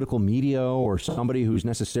involved in political media or somebody who's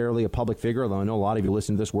necessarily a public figure, although I know a lot of you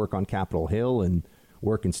listen to this, work on Capitol Hill and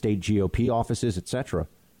work in state GOP offices, etc.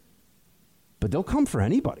 But they'll come for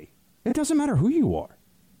anybody. It doesn't matter who you are.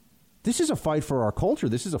 This is a fight for our culture.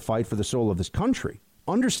 This is a fight for the soul of this country.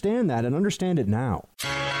 Understand that and understand it now.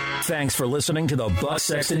 Thanks for listening to the Buck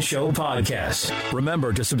Sexton Show podcast.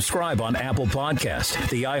 Remember to subscribe on Apple Podcasts,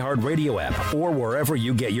 the iHeartRadio app, or wherever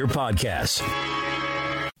you get your podcasts.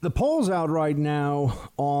 The polls out right now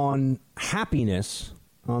on happiness,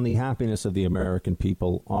 on the happiness of the American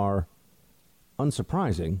people, are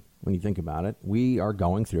unsurprising when you think about it. We are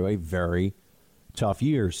going through a very tough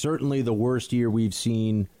year. Certainly the worst year we've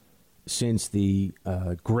seen since the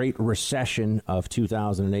Great Recession of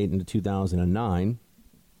 2008 into 2009.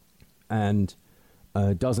 And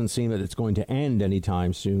it doesn't seem that it's going to end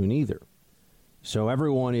anytime soon either. So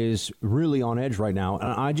everyone is really on edge right now.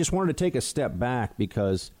 And I just wanted to take a step back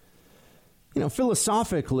because,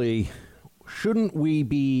 philosophically, shouldn't we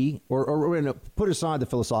be, or we're going to put aside the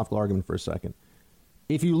philosophical argument for a second.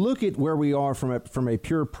 If you look at where we are from a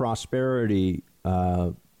pure prosperity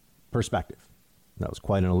perspective, that was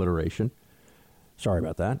quite an alliteration. Sorry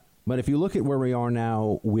about that. But if you look at where we are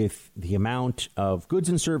now with the amount of goods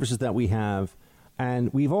and services that we have,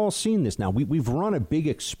 and we've all seen this now, we've run a big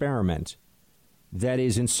experiment that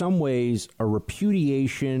is in some ways a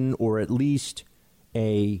repudiation or at least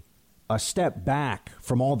a step back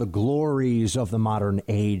from all the glories of the modern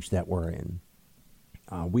age that we're in.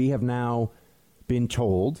 We have now been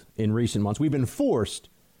told in recent months, we've been forced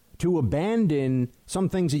to abandon some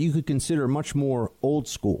things that you could consider much more old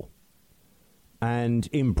school and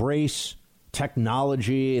embrace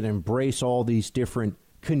technology and embrace all these different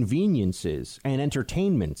conveniences and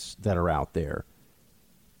entertainments that are out there.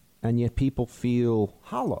 And yet people feel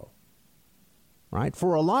hollow, right?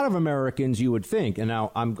 For a lot of Americans, you would think, and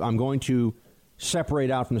now I'm going to separate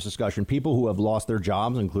out from this discussion people who have lost their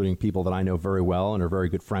jobs, including people that I know very well and are very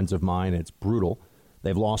good friends of mine. It's brutal.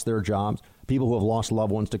 They've lost their jobs. People who have lost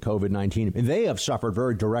loved ones to COVID-19, and they have suffered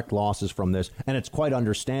very direct losses from this, and it's quite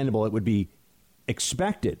understandable. It would be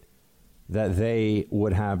expected that they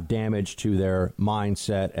would have damage to their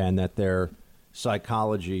mindset and that their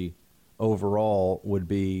psychology overall would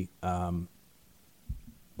be in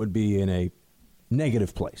a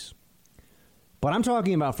negative place. But I'm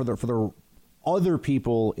talking about for the other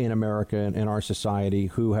people in America and in our society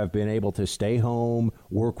who have been able to stay home,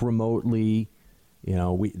 work remotely.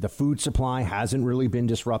 The food supply hasn't really been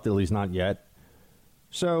disrupted, at least not yet.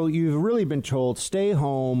 So you've really been told, stay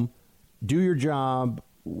home, do your job,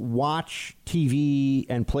 watch TV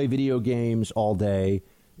and play video games all day,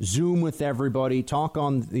 Zoom with everybody, talk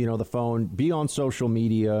on the phone, be on social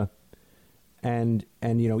media, and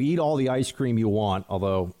eat all the ice cream you want.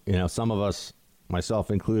 Although some of us,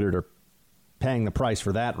 myself included, are paying the price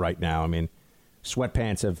for that right now. I mean,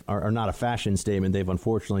 sweatpants are not a fashion statement; they've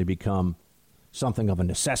unfortunately become something of a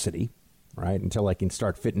necessity, right? Until I can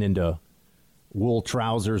start fitting into wool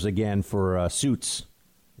trousers again for suits,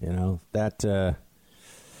 that's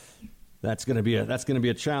going to be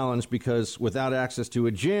a challenge because without access to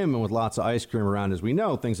a gym and with lots of ice cream around, as we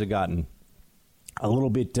know, things have gotten a little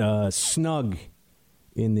bit snug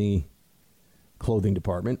in the clothing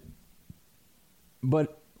department.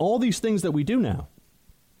 But all these things that we do now,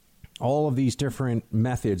 all of these different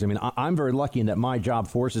methods. I mean, I'm very lucky in that my job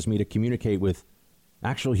forces me to communicate with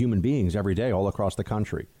actual human beings every day all across the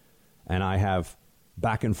country. And I have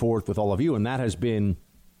back and forth with all of you. And that has been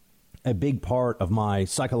a big part of my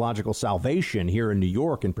psychological salvation here in New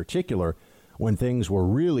York in particular, when things were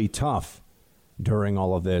really tough during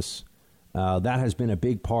all of this. That has been a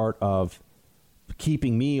big part of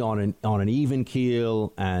keeping me on an even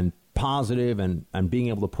keel and positive and being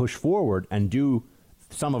able to push forward and do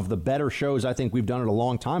some of the better shows I think we've done in a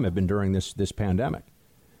long time have been during this pandemic.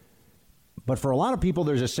 But for a lot of people,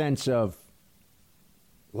 there's a sense of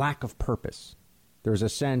lack of purpose. There's a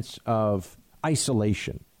sense of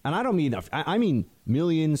isolation. And I don't mean, I mean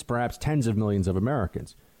millions, perhaps tens of millions of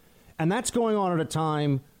Americans. And that's going on at a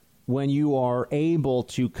time when you are able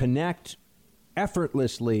to connect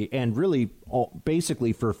effortlessly and really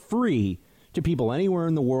basically for free to people anywhere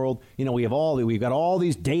in the world. We've got all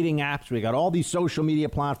these dating apps, we got all these social media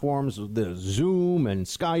platforms, the Zoom and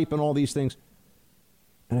Skype and all these things.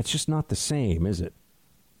 And it's just not the same, is it?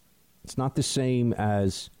 It's not the same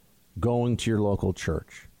as going to your local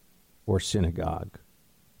church or synagogue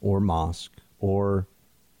or mosque or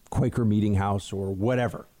Quaker meeting house or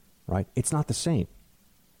whatever. right? It's not the same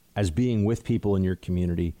as being with people in your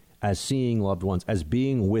community, as seeing loved ones, as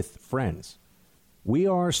being with friends. We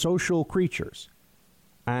are social creatures.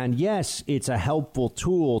 And yes, it's a helpful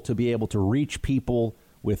tool to be able to reach people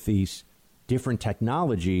with these different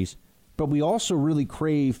technologies, but we also really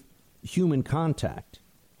crave human contact.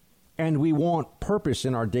 And we want purpose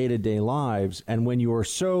in our day-to-day lives. And when you are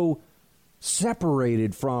so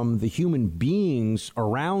separated from the human beings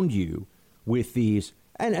around you with these,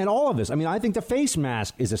 and all of this, I mean, I think the face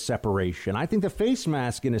mask is a separation. I think the face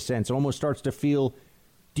mask, in a sense, almost starts to feel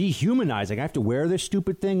dehumanizing. I have to wear this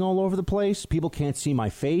stupid thing all over the place. People can't see my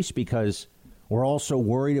face because we're all so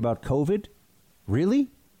worried about COVID. Really?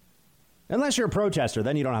 Unless you're a protester,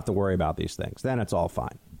 then you don't have to worry about these things. Then it's all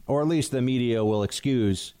fine. Or at least the media will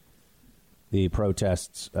excuse the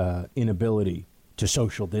protests' inability to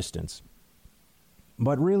social distance.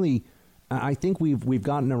 But really, I think we've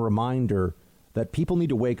gotten a reminder that people need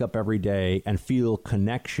to wake up every day and feel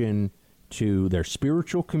connection to their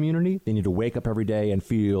spiritual community. They need to wake up every day and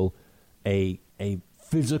feel a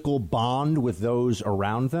physical bond with those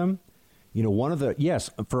around them. You know, yes,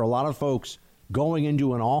 for a lot of folks, going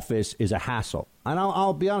into an office is a hassle. And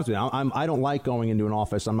I'll be honest with you, I don't like going into an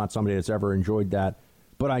office. I'm not somebody that's ever enjoyed that.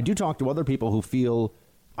 But I do talk to other people who feel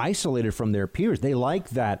isolated from their peers. They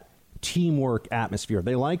like that teamwork atmosphere.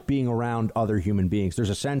 They like being around other human beings. There's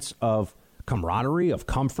a sense of camaraderie, of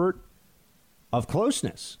comfort, of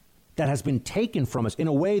closeness that has been taken from us in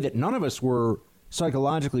a way that none of us were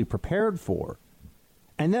psychologically prepared for.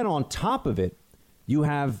 And then on top of it, you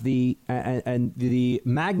have the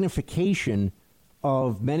magnification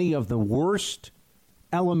of many of the worst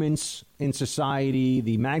elements in society,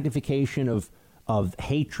 the magnification of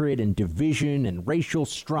hatred and division and racial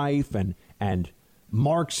strife and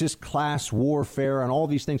Marxist class warfare and all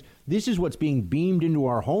these things. This is what's being beamed into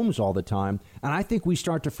our homes all the time. And I think we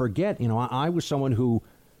start to forget, you know, I was someone who,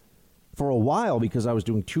 for a while, because I was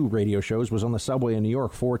doing 2 radio shows, was on the subway in New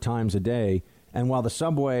York 4 times a day. And while the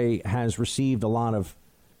subway has received a lot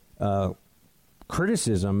of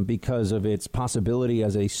criticism because of its possibility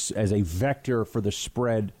as a vector for the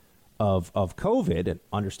spread of COVID, and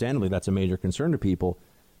understandably that's a major concern to people,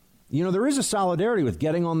 you know, there is a solidarity with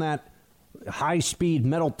getting on that high-speed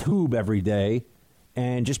metal tube every day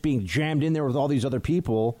and just being jammed in there with all these other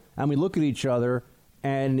people. And we look at each other,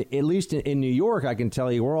 and at least in New York, I can tell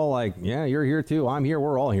you, we're all like, yeah, you're here too. I'm here.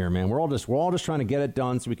 We're all here, man. We're all just trying to get it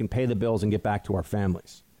done so we can pay the bills and get back to our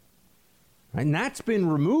families. And that's been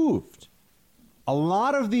removed. A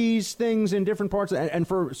lot of these things in different parts, and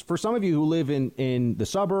for some of you who live in the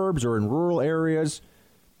suburbs or in rural areas,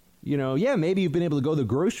 you know, yeah, maybe you've been able to go to the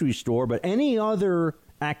grocery store, but any other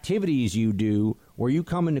activities you do where you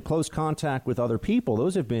come into close contact with other people,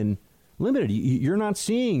 those have been limited. You're not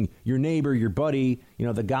seeing your neighbor, your buddy, you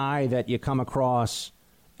know, the guy that you come across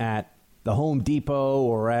at the Home Depot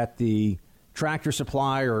or at the Tractor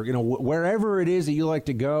Supply or, you know, wherever it is that you like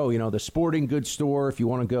to go, you know, the sporting goods store, if you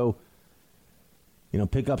want to go, you know,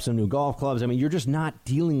 pick up some new golf clubs. I mean, you're just not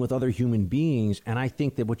dealing with other human beings. And I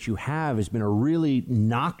think that what you have has been a really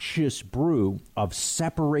noxious brew of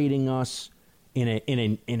separating us in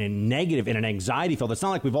a negative, in an anxiety field. It's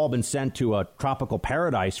not like we've all been sent to a tropical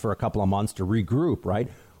paradise for a couple of months to regroup, right?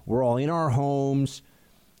 We're all in our homes,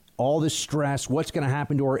 all this stress, what's going to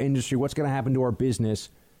happen to our industry, what's going to happen to our business,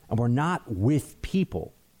 and we're not with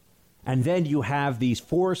people. And then you have these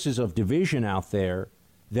forces of division out there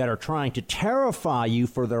that are trying to terrify you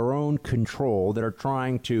for their own control, that are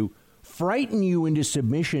trying to frighten you into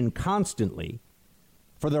submission constantly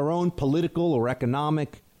for their own political or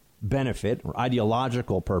economic benefit or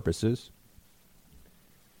ideological purposes.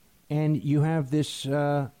 And you have this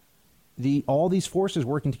all these forces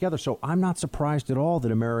working together. So I'm not surprised at all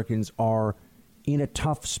that Americans are in a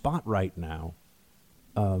tough spot right now,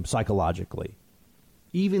 psychologically.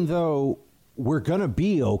 Even though we're going to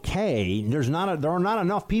be okay, there are not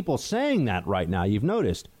enough people saying that right now. You've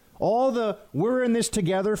noticed we're in this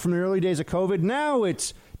together from the early days of COVID. Now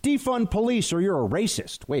it's defund police or you're a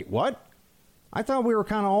racist. Wait, what? I thought we were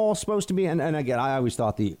kind of all supposed to be, and again, I always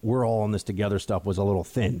thought the we're all in this together stuff was a little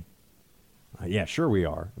thin. Yeah, sure we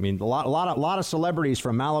are. I mean, a lot of celebrities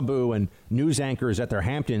from Malibu and news anchors at their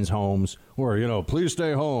Hamptons homes were, you know, please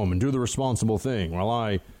stay home and do the responsible thing while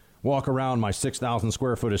I walk around my 6,000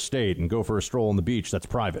 square foot estate and go for a stroll on the beach that's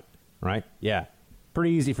private, right? Yeah,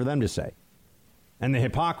 pretty easy for them to say. And the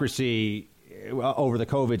hypocrisy over the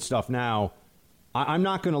COVID stuff now, I'm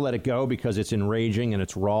not going to let it go because it's enraging and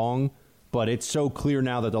it's wrong. But it's so clear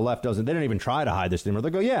now that the left they don't even try to hide this anymore.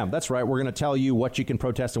 They go, yeah, that's right. We're going to tell you what you can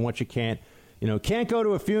protest and what you can't. You know, can't go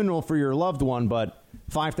to a funeral for your loved one, but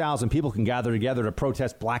 5,000 people can gather together to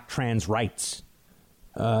protest black trans rights.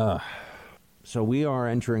 So we are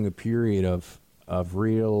entering a period of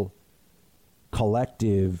real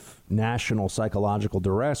collective national psychological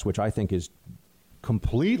duress, which I think is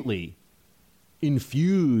completely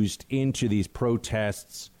infused into these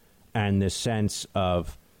protests and this sense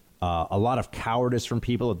of a lot of cowardice from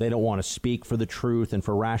people that they don't want to speak for the truth and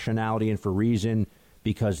for rationality and for reason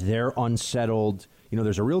because they're unsettled. You know,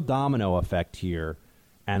 there's a real domino effect here,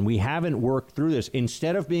 and we haven't worked through this.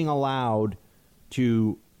 Instead of being allowed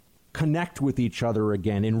to connect with each other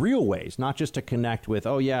again in real ways, not just to connect with,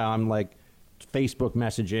 oh, yeah, I'm like Facebook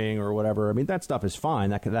messaging or whatever. I mean, that stuff is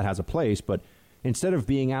fine. That has a place. But instead of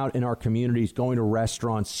being out in our communities, going to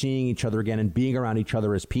restaurants, seeing each other again and being around each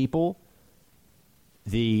other as people,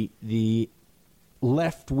 the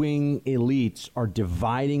left-wing elites are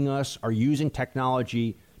dividing us, are using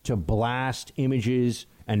technology to blast images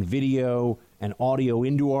and video and audio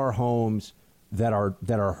into our homes that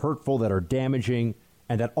are hurtful, that are damaging,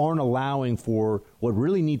 and that aren't allowing for what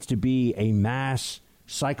really needs to be a mass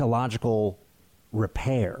psychological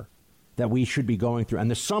repair that we should be going through.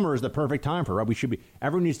 And the summer is the perfect time for it, right?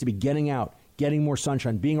 Everyone needs to be getting out, getting more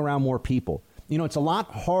sunshine, being around more people. You know, it's a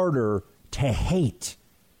lot harder to hate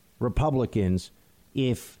Republicans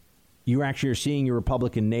if you actually are seeing your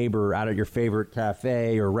Republican neighbor out at your favorite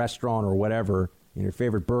cafe or restaurant or whatever, in your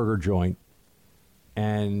favorite burger joint,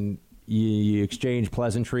 and you exchange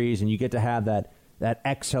pleasantries and you get to have that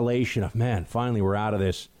exhalation of, man, finally we're out of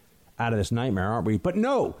this nightmare, aren't we? But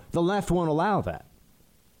no, the left won't allow that.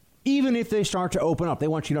 Even if they start to open up, they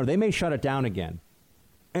want you to know they may shut it down again.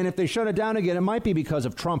 And if they shut it down again, it might be because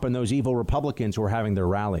of Trump and those evil Republicans who are having their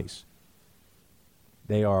rallies.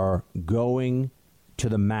 They are going to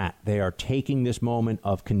the mat. They are taking this moment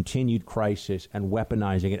of continued crisis and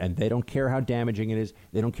weaponizing it, and they don't care how damaging it is.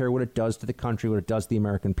 They don't care what it does to the country, what it does to the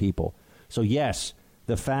American people. So, yes,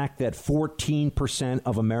 the fact that 14%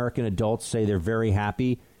 of American adults say they're very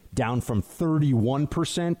happy, down from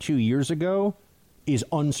 31% 2 years ago, is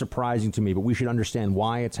unsurprising to me. But we should understand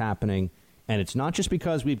why it's happening. And it's not just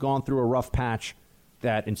because we've gone through a rough patch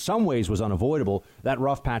that in some ways was unavoidable. That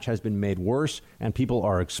rough patch has been made worse, and people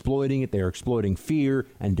are exploiting it. They're exploiting fear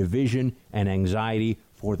and division and anxiety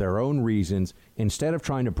for their own reasons instead of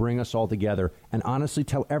trying to bring us all together and honestly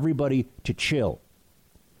tell everybody to chill.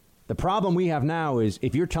 The problem we have now is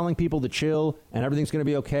if you're telling people to chill and everything's going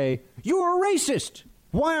to be okay, you're a racist.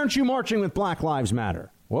 Why aren't you marching with Black Lives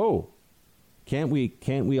Matter? Whoa. Can't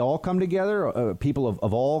we all come together, people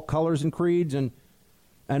of all colors and creeds and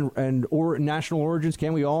or national origins?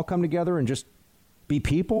 Can't we all come together and just be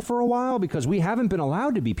people for a while? Because we haven't been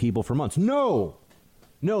allowed to be people for months. No,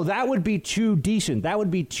 that would be too decent. That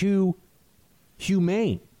would be too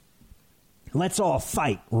humane. Let's all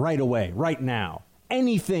fight right away, right now.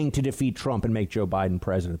 Anything to defeat Trump and make Joe Biden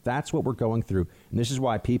president. That's what we're going through. And this is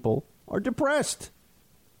why people are depressed.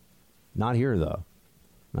 Not here, though.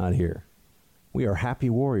 Not here. We are happy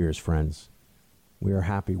warriors, friends. We are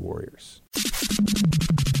happy warriors.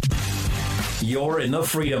 You're in the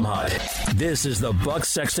Freedom Hut. This is the Buck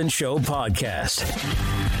Sexton Show podcast.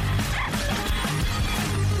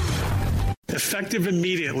 Effective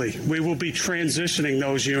immediately, we will be transitioning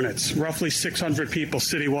those units, roughly 600 people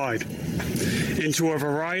citywide, into a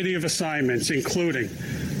variety of assignments, including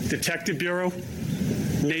Detective Bureau,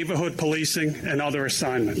 neighborhood policing, and other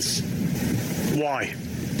assignments. Why?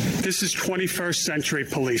 This is 21st century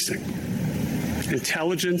policing.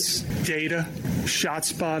 Intelligence, data,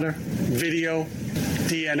 ShotSpotter, video,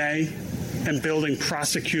 DNA, and building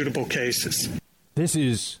prosecutable cases. This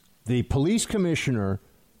is the police commissioner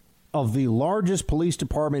of the largest police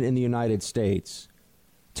department in the United States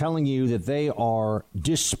telling you that they are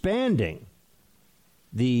disbanding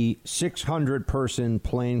the 600-person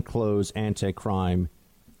plainclothes anti-crime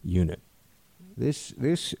unit. This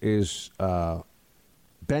is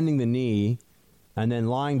bending the knee and then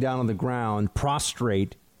lying down on the ground,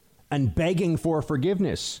 prostrate, and begging for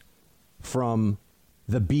forgiveness from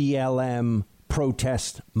the BLM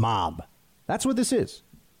protest mob. That's what this is.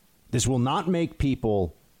 This will not make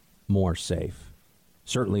people more safe,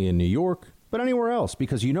 certainly in New York, but anywhere else,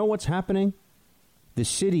 because you know what's happening? The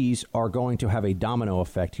cities are going to have a domino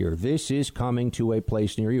effect here. This is coming to a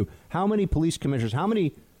place near you. How many police commissioners, how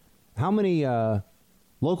many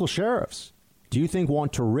local sheriffs do you think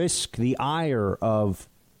want to risk the ire of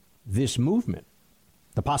this movement?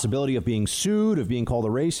 The possibility of being sued, of being called a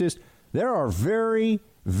racist? There are very,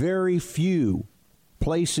 very few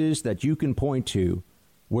places that you can point to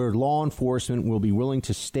where law enforcement will be willing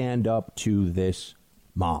to stand up to this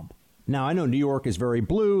mob. Now, I know New York is very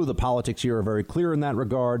blue. The politics here are very clear in that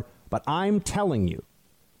regard. But I'm telling you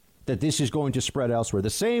that this is going to spread elsewhere. The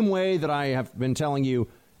same way that I have been telling you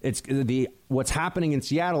what's happening in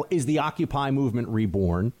Seattle is the Occupy movement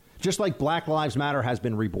reborn. Just like Black Lives Matter has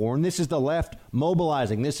been reborn, this is the left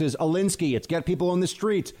mobilizing. This is Alinsky. It's get people on the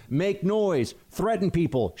streets, make noise, threaten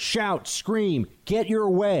people, shout, scream, get your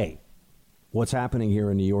way. What's happening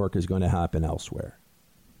here in New York is going to happen elsewhere.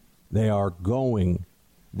 They are going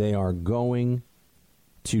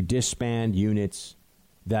to disband units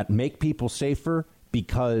that make people safer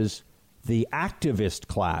because the activist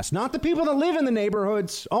class, not the people that live in the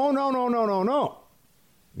neighborhoods. Oh, no.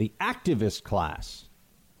 The activist class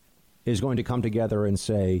is going to come together and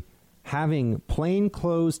say, having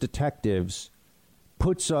plainclothes detectives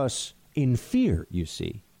puts us in fear, you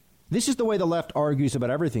see. This is the way the left argues about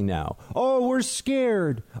everything now. Oh, we're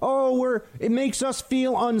scared. It makes us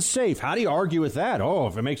feel unsafe. How do you argue with that? Oh,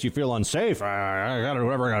 if it makes you feel unsafe, I got to do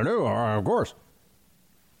whatever I got to do, of course.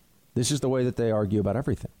 This is the way that they argue about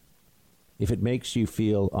everything. If it makes you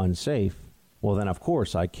feel unsafe, well, then, of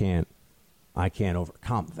course, I can't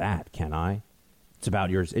overcome that, can I?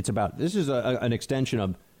 This is an extension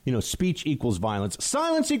of, speech equals violence.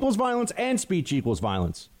 Silence equals violence, and speech equals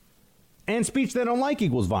violence. And speech they don't like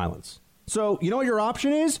equals violence. So, you know what your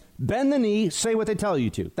option is? Bend the knee, say what they tell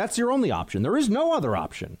you to. That's your only option. There is no other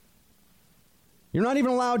option. You're not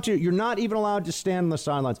even allowed to stand on the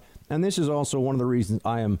sidelines. And this is also one of the reasons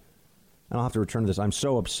and I'll have to return to this, I'm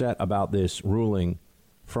so upset about this ruling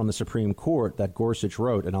from the Supreme Court that Gorsuch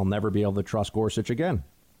wrote, and I'll never be able to trust Gorsuch again.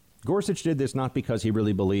 Gorsuch did this not because he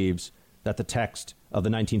really believes that the text of the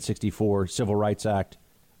 1964 Civil Rights Act,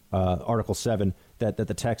 Article 7, that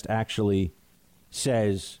the text actually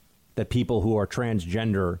says that people who are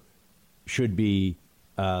transgender should be,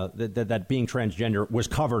 that being transgender was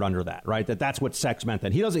covered under that, right? That's what sex meant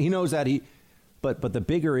then. He knows that but the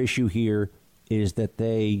bigger issue here is that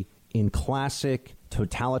they, in classic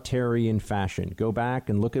totalitarian fashion, go back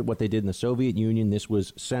and look at what they did in the Soviet Union. This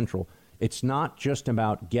was central. It's not just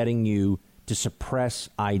about getting you to suppress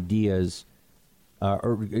ideas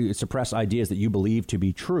or suppress ideas that you believe to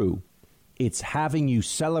be true. It's having you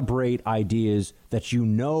celebrate ideas that you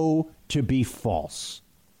know to be false.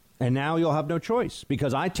 And now you'll have no choice,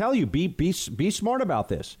 because I tell you, be smart about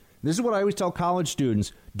this. This is what I always tell college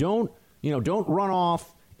students. Don't run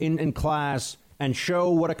off in class and show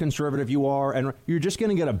what a conservative you are, and you're just going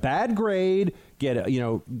to get a bad grade,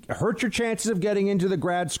 hurt your chances of getting into the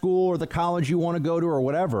grad school or the college you want to go to or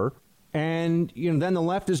whatever. And then the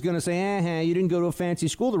left is going to say, you didn't go to a fancy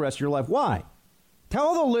school the rest of your life. Why?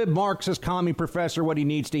 Tell the lib Marxist commie professor what he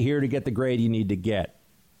needs to hear to get the grade you need to get.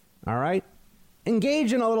 All right?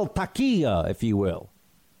 Engage in a little taqiyya, if you will.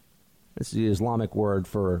 It's the Islamic word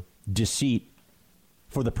for deceit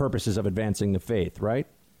for the purposes of advancing the faith, right?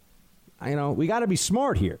 We got to be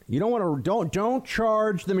smart here. You don't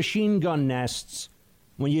charge the machine gun nests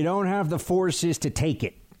when you don't have the forces to take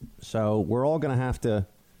it. So we're all going to have to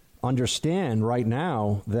understand right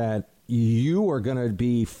now that you are going to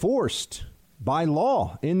be forced by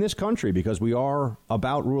law in this country, because we are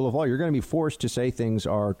about rule of law. You're going to be forced to say things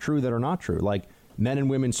are true that are not true. Like men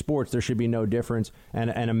and women's sports, there should be no difference.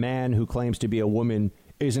 And a man who claims to be a woman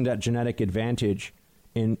isn't at genetic advantage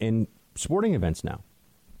in sporting events now.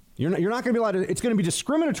 You're not going to be allowed to. It's going to be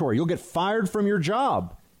discriminatory. You'll get fired from your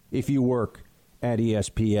job if you work at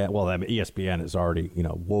ESPN. Well, ESPN is already,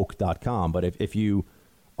 woke.com. But if you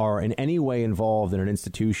are in any way involved in an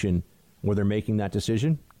institution where they're making that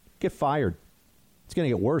decision, get fired. It's going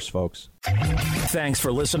to get worse, folks. Thanks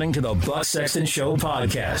for listening to the Buck Sexton Show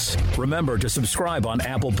podcast. Remember to subscribe on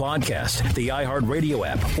Apple Podcast, the iHeartRadio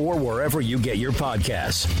app, or wherever you get your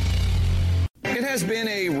podcasts. It has been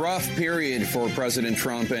a rough period for President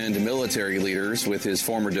Trump and military leaders, with his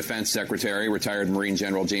former defense secretary, retired Marine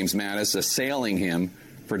General James Mattis, assailing him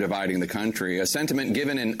for dividing the country. A sentiment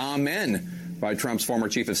given an amen by Trump's former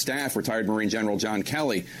chief of staff, retired Marine General John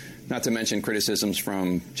Kelly, not to mention criticisms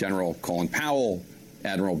from General Colin Powell,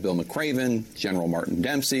 Admiral Bill McRaven, General Martin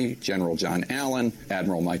Dempsey, General John Allen,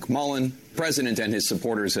 Admiral Mike Mullen. The president and his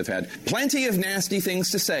supporters have had plenty of nasty things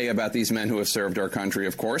to say about these men who have served our country,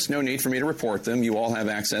 of course. No need for me to report them. You all have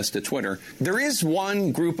access to Twitter. There is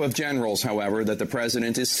one group of generals, however, that the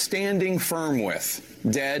president is standing firm with.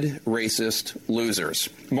 Dead, racist losers.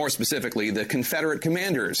 More specifically, the Confederate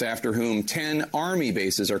commanders, after whom 10 Army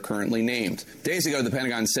bases are currently named. Days ago, the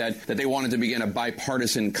Pentagon said that they wanted to begin a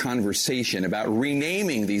bipartisan conversation about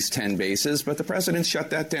renaming these 10 bases, but the president shut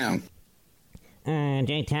that down.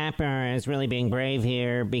 Jake Tapper is really being brave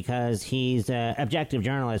here because he's an objective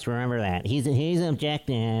journalist. Remember that. He's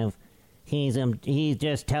objective. He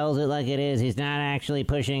just tells it like it is. He's not actually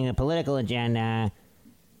pushing a political agenda.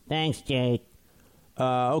 Thanks, Jake.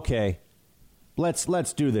 Okay.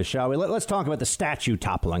 Let's do this, shall we? Let's talk about the statue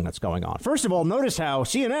toppling that's going on. First of all, notice how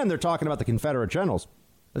CNN, they're talking about the Confederate generals.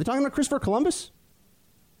 Are they talking about Christopher Columbus?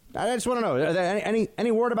 I just want to know. Are there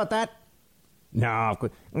any word about that? No,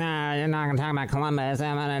 you're not going to talk about Columbus.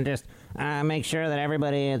 I'm going to just make sure that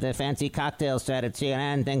everybody at the fancy cocktail set at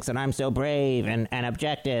CNN thinks that I'm so brave and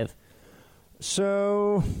objective.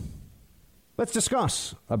 So, let's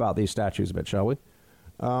discuss about these statues a bit, shall we?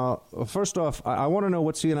 First off, I want to know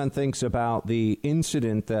what CNN thinks about the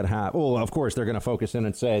incident that happened. Well, of course, they're going to focus in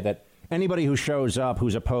and say that anybody who shows up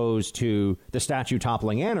who's opposed to the statue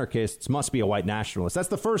toppling anarchists must be a white nationalist. That's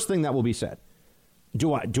the first thing that will be said.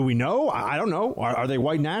 Do we know? I don't know. Are they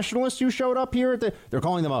white nationalists who showed up here? They're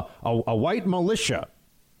calling them a white militia.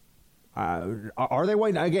 Are they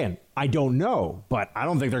white? Again, I don't know, but I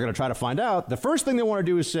don't think they're going to try to find out. The first thing they want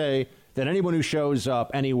to do is say that anyone who shows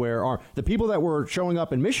up anywhere, or the people that were showing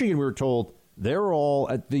up in Michigan, we were told they're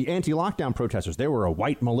all the anti-lockdown protesters. They were a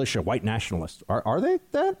white militia, white nationalists. Are they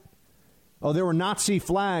that? Oh, there were Nazi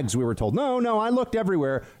flags, we were told. No, I looked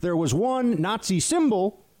everywhere. There was one Nazi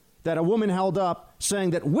symbol that a woman held up saying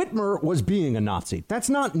that Whitmer was being a Nazi. That's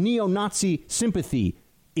not neo-Nazi sympathy,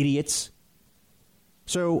 idiots.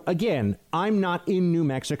 So, again, I'm not in New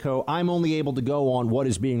Mexico. I'm only able to go on what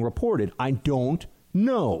is being reported. I don't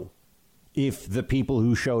know if the people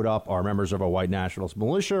who showed up are members of a white nationalist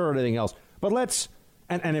militia or anything else. But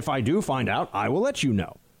and if I do find out, I will let you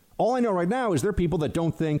know. All I know right now is there are people that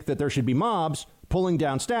don't think that there should be mobs pulling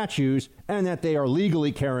down statues and that they are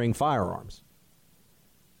legally carrying firearms.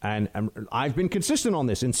 And I've been consistent on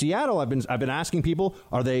this. In Seattle, I've been asking people,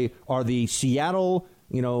 are the Seattle,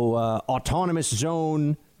 autonomous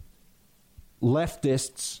zone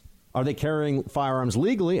leftists, are they carrying firearms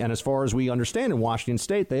legally? And as far as we understand in Washington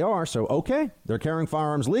State, they are. So, okay, they're carrying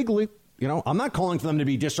firearms legally. I'm not calling for them to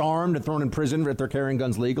be disarmed and thrown in prison if they're carrying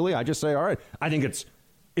guns legally. I just say, all right, I think it's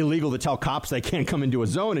illegal to tell cops they can't come into a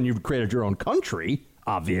zone and you've created your own country,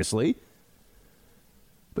 obviously.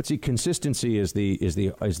 But see, consistency is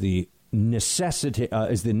the necessary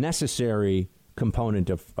component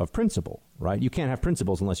of principle, right? You can't have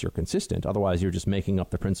principles unless you're consistent. Otherwise, you're just making up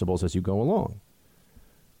the principles as you go along.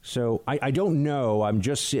 So I don't know.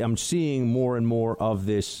 I'm seeing more and more of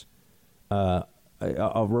this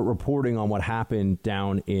reporting on what happened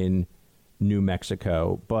down in New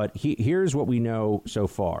Mexico. But here's what we know so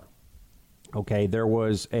far. Okay, there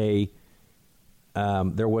was an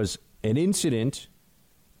incident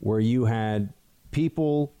where you had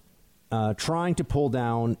people trying to pull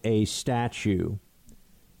down a statue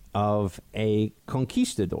of a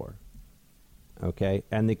conquistador. Okay,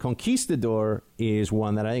 and the conquistador is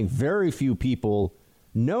one that I think very few people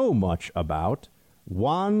know much about,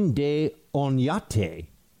 Juan de Oñate.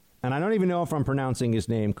 And I don't even know if I'm pronouncing his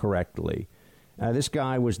name correctly. This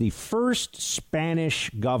guy was the first Spanish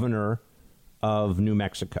governor of New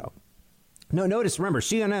Mexico. No, notice, remember,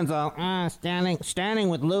 CNN's all, standing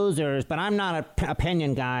with losers, but I'm not an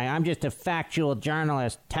opinion guy. I'm just a factual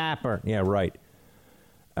journalist, Tapper. Yeah, right.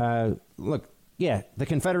 Look, yeah, the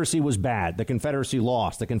Confederacy was bad. The Confederacy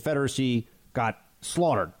lost. The Confederacy got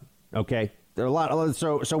slaughtered, okay? There are a lot.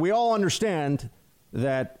 So we all understand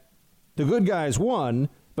that the good guys won,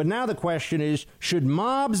 but now the question is, should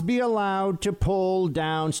mobs be allowed to pull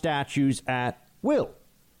down statues at will?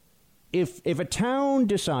 If a town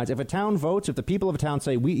decides, if a town votes, if the people of a town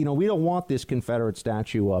say, we don't want this Confederate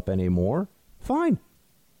statue up anymore, fine.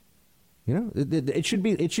 It should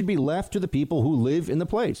be left to the people who live in the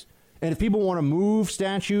place. And if people want to move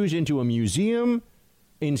statues into a museum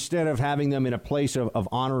instead of having them in a place of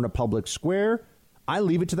honor in a public square, I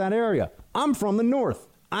leave it to that area. I'm from the North.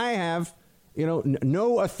 I have,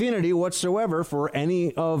 no affinity whatsoever for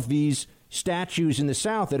any of these statues in the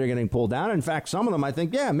South that are getting pulled down. In fact, some of them I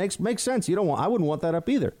think, yeah, makes sense. I wouldn't want that up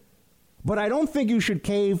either. But I don't think you should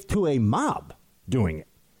cave to a mob doing it,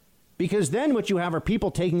 because then what you have are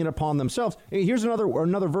people taking it upon themselves. Here's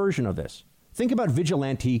another version of this. Think about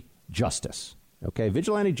vigilante justice. Okay,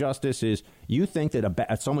 vigilante justice is you think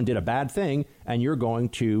that someone did a bad thing and you're going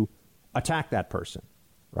to attack that person,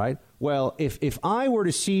 right? Well, if I were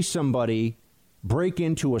to see somebody break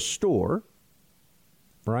into a store,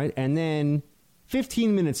 right, and then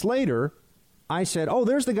 15 minutes later, I said, oh,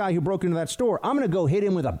 there's the guy who broke into that store. I'm going to go hit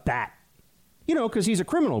him with a bat, because he's a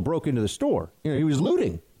criminal, broke into the store. He was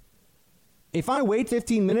looting. If I wait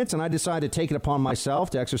 15 minutes and I decide to take it upon myself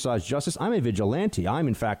to exercise justice, I'm a vigilante. I'm,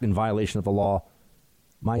 in fact, in violation of the law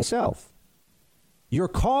myself. Your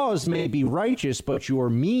cause may be righteous, but your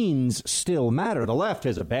means still matter. The left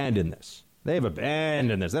has abandoned this. They've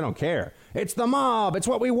abandoned this. They don't care. It's the mob. It's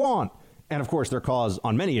what we want. And, of course, their cause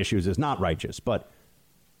on many issues is not righteous. But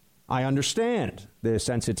I understand the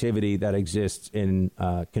sensitivity that exists in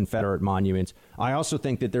Confederate monuments. I also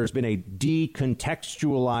think that there's been a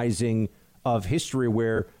decontextualizing of history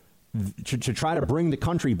where to try to bring the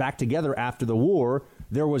country back together after the war,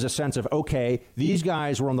 there was a sense of, okay, these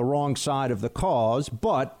guys were on the wrong side of the cause.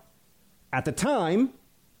 But at the time,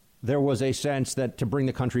 there was a sense that to bring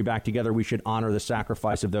the country back together, we should honor the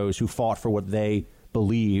sacrifice of those who fought for what they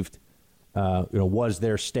believed was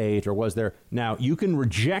their state or was their. Now, you can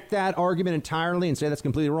reject that argument entirely and say that's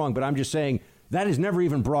completely wrong, but I'm just saying that is never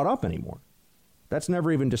even brought up anymore. That's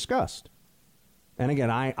never even discussed. And again,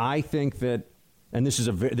 I think that, and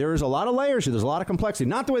there is a lot of layers here. There's a lot of complexity,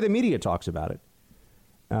 not the way the media talks about it.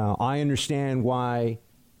 I understand why,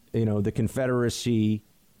 the Confederacy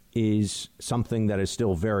is something that is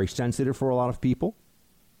still very sensitive for a lot of people,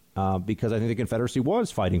 because I think the Confederacy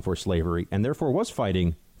was fighting for slavery and therefore was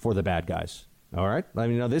fighting for the bad guys. All right. I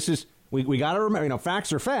mean, this is we got to remember,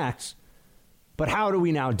 facts are facts. But how do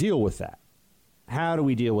we now deal with that? How do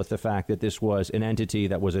we deal with the fact that this was an entity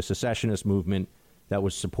that was a secessionist movement that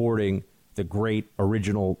was supporting the great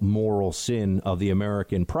original moral sin of the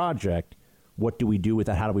American project? What do we do with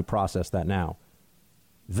that? How do we process that now?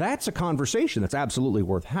 That's a conversation that's absolutely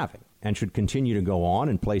worth having and should continue to go on,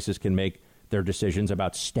 and places can make their decisions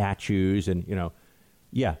about statues and,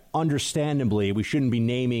 understandably, we shouldn't be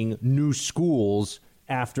naming new schools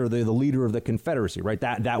after the leader of the Confederacy, right?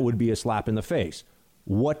 That would be a slap in the face.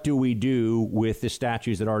 What do we do with the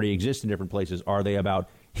statues that already exist in different places? Are they about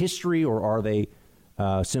history or are they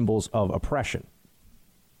symbols of oppression?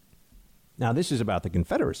 Now, this is about the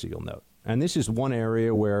Confederacy, you'll note. And this is one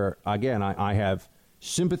area where, again, I have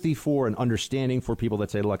sympathy for and understanding for people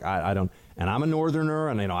that say, look, I don't, and I'm a Northerner,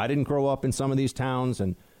 and I didn't grow up in some of these towns,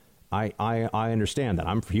 and I understand that.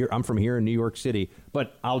 I'm from here in New York City,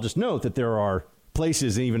 but I'll just note that there are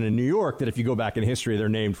places even in New York that if you go back in history, they're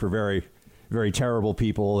named for very, very terrible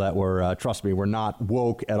people that were, trust me, were not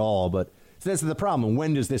woke at all. But that's the problem.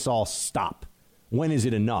 When does this all stop? When is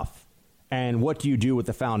it enough? And what do you do with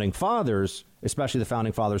the founding fathers, especially the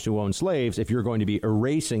founding fathers who owned slaves, if you're going to be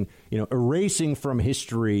erasing from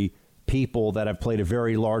history people that have played a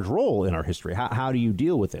very large role in our history? How do you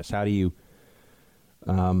deal with this? How do you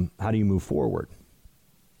move forward?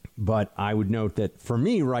 But I would note that for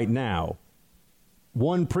me right now,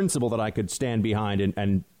 one principle that I could stand behind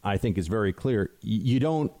and I think is very clear, you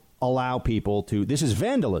don't allow people to, this is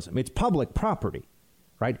vandalism. It's public property,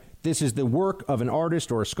 right? This is the work of an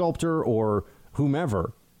artist or a sculptor or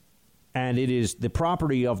whomever, and it is the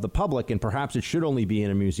property of the public, and perhaps it should only be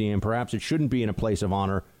in a museum, perhaps it shouldn't be in a place of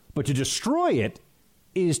honor, but to destroy it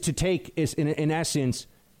is to take, in essence,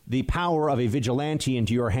 the power of a vigilante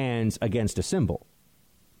into your hands against a symbol.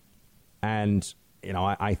 And,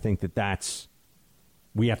 I think that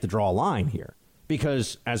we have to draw a line here.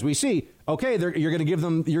 Because as we see, okay, you're going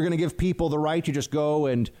to give people the right to just go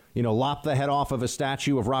and, lop the head off of a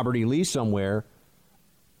statue of Robert E. Lee somewhere.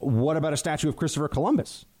 What about a statue of Christopher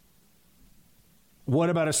Columbus? What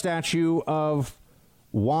about a statue of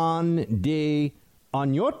Juan de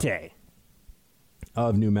Oñate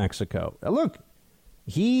of New Mexico? Look,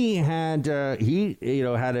 he had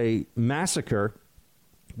a massacre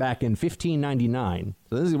back in 1599.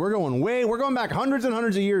 So we're going back hundreds and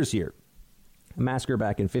hundreds of years here. A massacre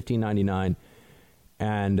back in 1599,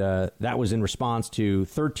 and that was in response to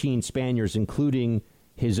 13 Spaniards, including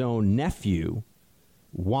his own nephew,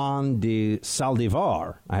 Juan de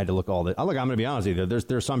Saldivar. I had to look all that. Look, I'm going to be honest with you.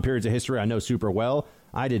 There's some periods of history I know super well.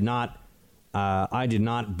 I was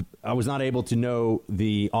not able to know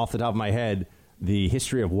off the top of my head the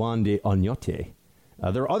history of Juan de Oñate.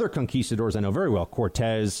 There are other conquistadors I know very well.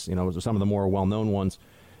 Cortez, some of the more well-known ones.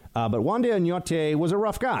 But Juan de Oñate was a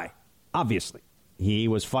rough guy. Obviously, he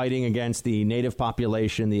was fighting against the native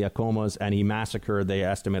population, the Acomas, and he massacred, they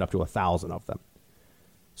estimate, up to 1,000 of them.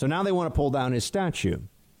 So now they want to pull down his statue.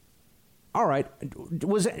 All right.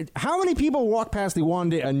 How many people walked past the Juan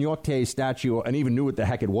de Oñate statue and even knew what the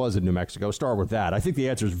heck it was in New Mexico? Start with that. I think the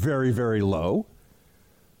answer is very, very low.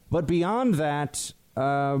 But beyond that,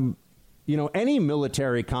 any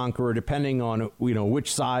military conqueror, depending on,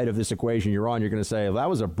 which side of this equation you're on, you're going to say, that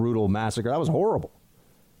was a brutal massacre. That was horrible.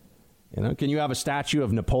 Can you have a statue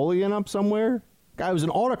of Napoleon up somewhere? Guy was an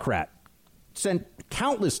autocrat, sent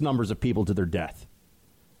countless numbers of people to their death.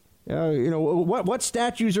 What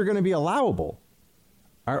statues are going to be allowable?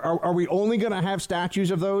 Are we only going to have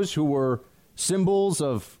statues of those who were symbols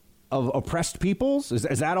of oppressed peoples?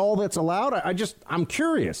 Is that all that's allowed? I'm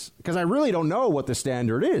curious because I really don't know what the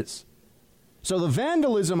standard is. So the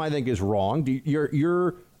vandalism, I think, is wrong.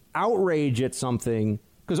 Your outrage at something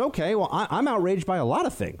Because, okay, well, I'm outraged by a lot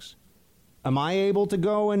of things. Am I able to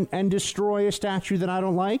go and destroy a statue that I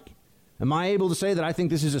don't like? Am I able to say that I think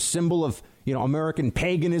this is a symbol of, American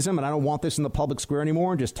paganism and I don't want this in the public square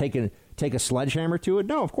anymore and just take a sledgehammer to it?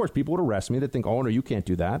 No, of course, people would arrest me. They'd think, oh, no, you can't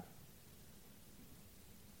do that.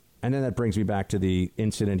 And then that brings me back to the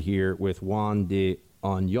incident here with Juan de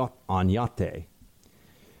Oñate.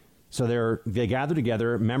 So they gathered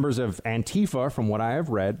together. Members of Antifa, from what I have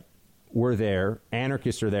read, were there.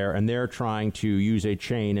 Anarchists are there, and they're trying to use a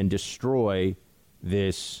chain and destroy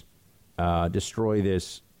this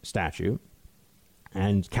statue.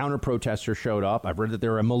 And counter-protesters showed up. I've read that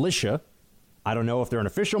they're a militia. I don't know if they're an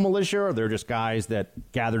official militia or they're just guys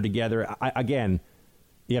that gathered together. Again,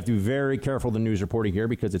 you have to be very careful of the news reporting here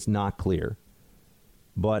because it's not clear.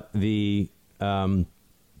 But here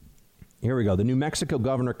we go. The New Mexico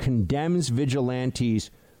governor condemns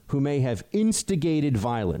vigilantes who may have instigated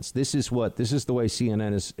violence. This is the way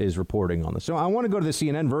CNN is reporting on this. So I want to go to the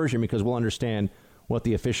CNN version because we'll understand what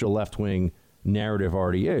the official left-wing narrative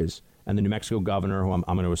already is. And the New Mexico governor, who I'm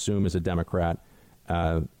going to assume is a Democrat,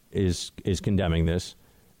 is condemning this.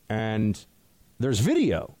 And there's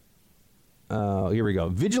video. Here we go.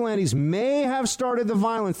 Vigilantes may have started the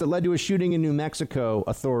violence that led to a shooting in New Mexico,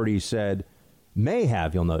 authorities said. May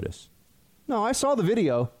have, you'll notice. No, I saw the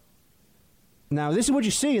video. Now, this is what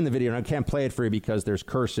you see in the video, and I can't play it for you because there's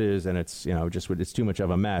curses and it's, it's too much of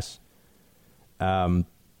a mess. But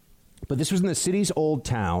this was in the city's old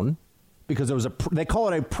town because there was they call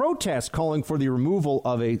it a protest calling for the removal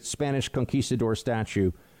of a Spanish conquistador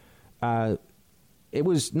statue. It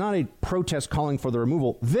was not a protest calling for the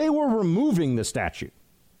removal. They were removing the statue.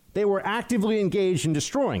 They were actively engaged in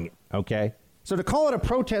destroying it, okay? So to call it a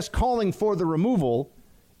protest calling for the removal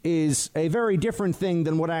is a very different thing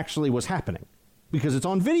than what actually was happening because it's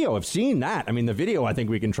on video. I've seen that. I mean, the video I think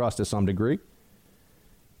we can trust to some degree.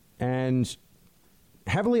 And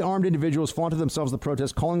heavily armed individuals flaunted themselves the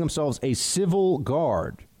protest, calling themselves a civil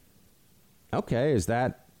guard. Okay, is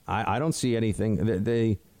that... I don't see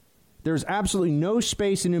anything. There's absolutely no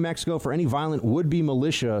space in New Mexico for any violent would-be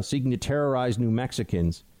militia seeking to terrorize New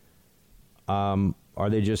Mexicans. Are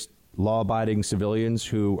they just law-abiding civilians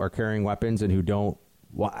who are carrying weapons and who don't...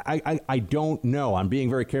 Well, I don't know. I'm being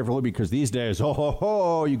very careful because these days,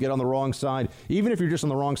 you get on the wrong side. Even if you're just on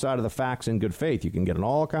the wrong side of the facts in good faith, you can get in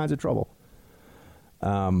all kinds of trouble.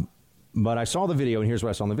 But I saw the video, and here's what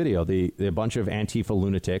I saw in the video. The bunch of Antifa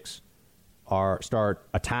lunatics start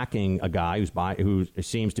attacking a guy who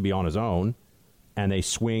seems to be on his own, and they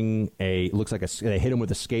swing they hit him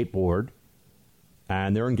with a skateboard,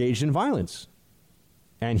 and they're engaged in violence.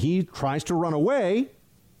 And he tries to run away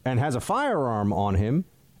and has a firearm on him,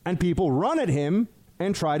 and people run at him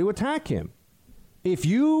and try to attack him. If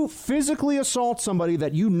you physically assault somebody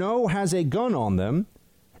that you know has a gun on them,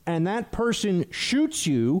 and that person shoots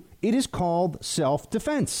you, it is called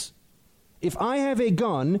self-defense. If I have a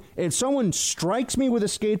gun, and someone strikes me with a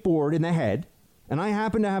skateboard in the head, and I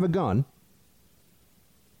happen to have a gun,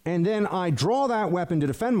 and then I draw that weapon to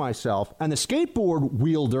defend myself, and the skateboard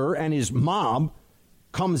wielder and his mob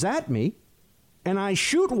comes at me, and I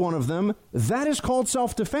shoot one of them, that is called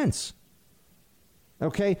self-defense.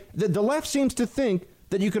 Okay? The left seems to think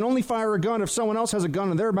that you can only fire a gun if someone else has a gun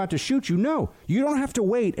and they're about to shoot you. No, you don't have to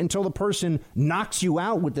wait until the person knocks you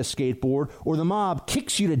out with the skateboard or the mob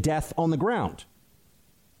kicks you to death on the ground.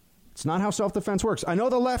 It's not how self-defense works. I know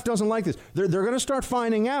the left doesn't like this. They're going to start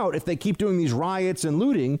finding out if they keep doing these riots and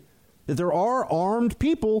looting that there are armed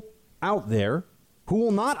people out there who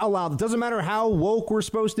will not allow, it doesn't matter how woke we're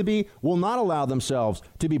supposed to be, will not allow themselves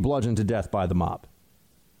to be bludgeoned to death by the mob.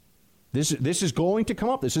 This is going to come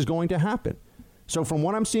up. This is going to happen. So from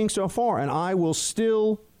what I'm seeing so far, and I will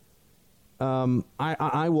still,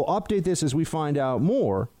 I will update this as we find out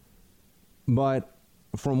more, but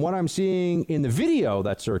from what I'm seeing in the video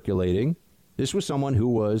that's circulating, this was someone who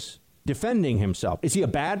was defending himself. Is he a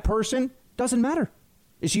bad person? Doesn't matter.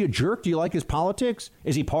 Is he a jerk? Do you like his politics?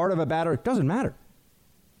 Is he part of a bad... It doesn't matter.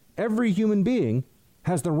 Every human being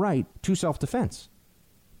has the right to self-defense.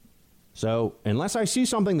 So unless I see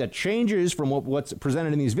something that changes from what's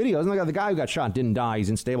presented in these videos, and the guy who got shot didn't die, he's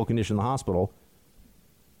in stable condition in the hospital.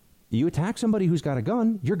 You attack somebody who's got a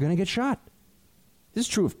gun, you're going to get shot. This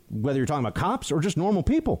is true of whether you're talking about cops or just normal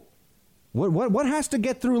people. What has to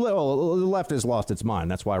get through? Well, the left has lost its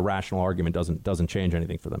mind. That's why rational argument doesn't change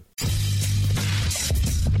anything for them.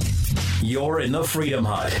 You're in the Freedom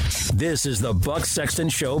Hut. This is the Buck Sexton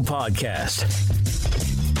Show podcast.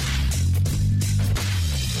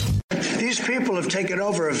 These people have taken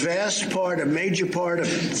over a vast part, a major part, a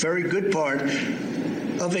very good part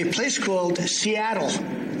of a place called Seattle.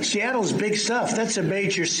 Seattle's big stuff. That's a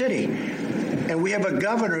major city. And we have a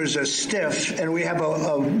governor who's a stiff, and we have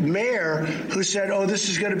a mayor who said, oh, this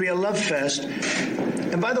is going to be a love fest.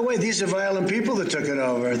 And by the way, these are violent people that took it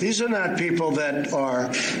over. These are not people that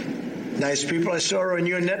are nice people. I saw on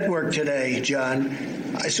your network today, John.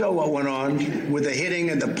 I saw what went on with the hitting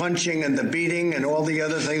and the punching and the beating and all the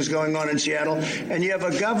other things going on in Seattle. And you have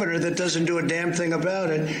a governor that doesn't do a damn thing about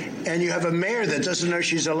it. And you have a mayor that doesn't know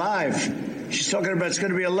she's alive. She's talking about it's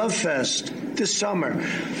going to be a love fest this summer.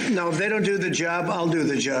 Now, if they don't do the job, I'll do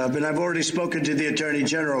the job. And I've already spoken to the Attorney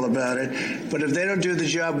General about it. But if they don't do the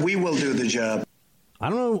job, we will do the job. I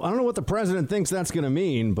don't know what the president thinks that's going to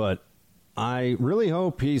mean, but I really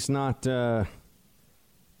hope he's not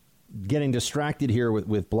getting distracted here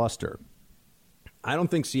with bluster. I don't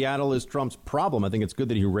think Seattle is Trump's problem. I think it's good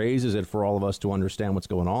that he raises it for all of us to understand what's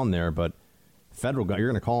going on there. But you're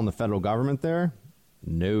going to call on the federal government there?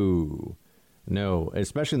 No,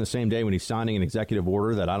 especially in the same day when he's signing an executive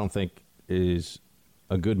order that I don't think is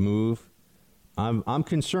a good move. I'm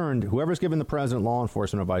concerned whoever's giving the president law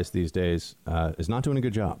enforcement advice these days is not doing a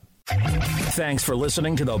good job. Thanks for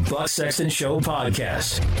listening to the Buck Sexton Show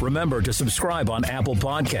podcast. Remember to subscribe on Apple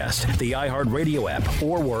Podcast, the iHeartRadio app,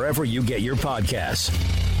 or wherever you get your podcasts.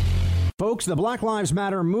 Folks, the Black Lives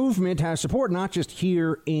Matter movement has support not just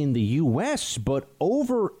here in the U.S., but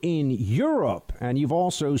over in Europe. And you've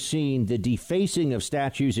also seen the defacing of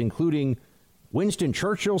statues, including Winston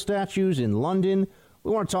Churchill statues in London.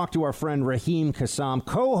 We want to talk to our friend Raheem Kassam,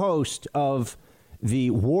 co-host of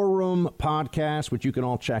the War Room podcast, which you can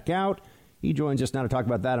all check out. He joins us now to talk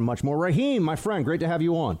about that and much more. Raheem, my friend, great to have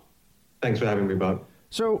you on. Thanks for having me, Bob.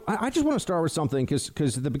 So I just want to start with something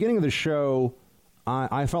because at the beginning of the show,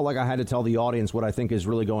 I felt like I had to tell the audience what I think is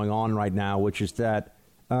really going on right now, which is that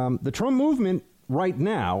the Trump movement right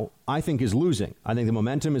now, I think, is losing. I think the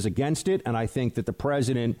momentum is against it, and I think that the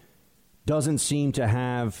president doesn't seem to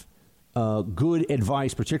have good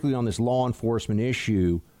advice, particularly on this law enforcement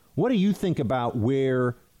issue. What do you think about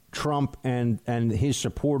where Trump and his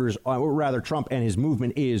supporters, or rather Trump and his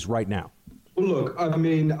movement is right now? Well, look, I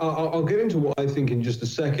mean, I'll get into what I think in just a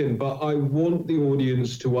second, but I want the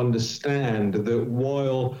audience to understand that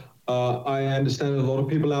while I understand a lot of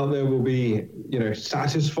people out there will be,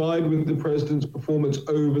 satisfied with the president's performance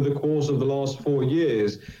over the course of the last 4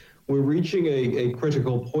 years, we're reaching a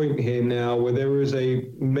critical point here now where there is a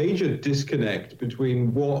major disconnect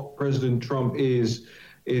between what President Trump is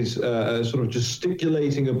sort of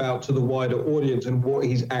gesticulating about to the wider audience and what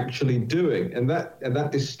he's actually doing. And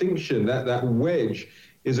that distinction, that wedge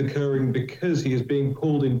is occurring because he is being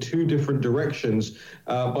pulled in two different directions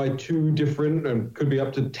by two different, and could be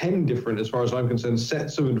up to 10 different, as far as I'm concerned,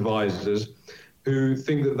 sets of advisors who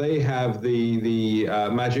think that they have the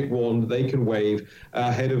magic wand they can wave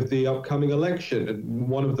ahead of the upcoming election. And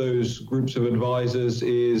one of those groups of advisors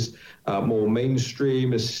is more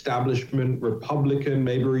mainstream, establishment, Republican,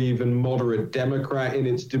 maybe even moderate Democrat in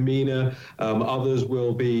its demeanor. Others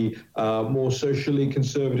will be more socially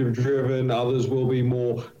conservative driven. Others will be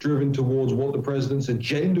more driven towards what the president's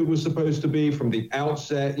agenda was supposed to be from the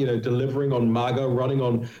outset, delivering on MAGA, running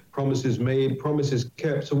on promises made, promises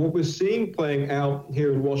kept. So what we're seeing playing out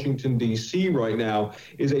here in Washington, D.C. right now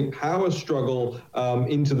is a power struggle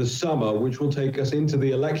into the summer, which will take us into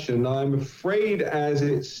the election. And I'm afraid as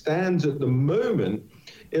it stands at the moment,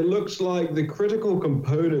 it looks like the critical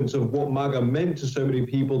components of what MAGA meant to so many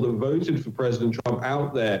people that voted for President Trump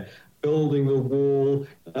out there, building the wall,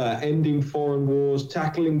 ending foreign wars,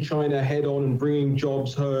 tackling China head on and bringing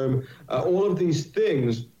jobs home, all of these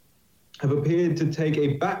things have appeared to take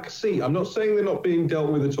a back seat. I'm not saying they're not being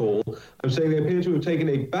dealt with at all. I'm saying they appear to have taken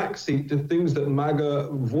a back seat to things that MAGA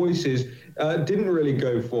voices didn't really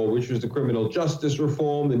go for, which was the criminal justice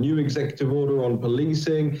reform, the new executive order on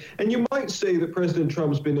policing. And you might say that President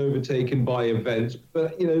Trump's been overtaken by events,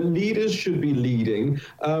 but, leaders should be leading.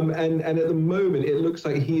 And at the moment, it looks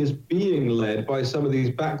like he is being led by some of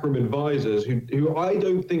these backroom advisors who I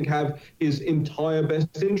don't think have his entire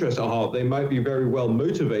best interest at heart. They might be very well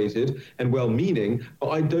motivated and well-meaning, but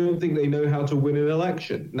I don't think they know how to win an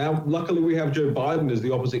election. Now, luckily, we have Joe Biden as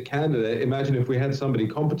the opposite candidate. Imagine if we had somebody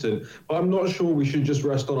competent, but I'm not sure we should just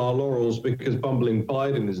rest on our laurels because bumbling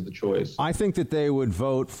Biden is the choice. I think that they would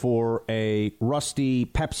vote for a rusty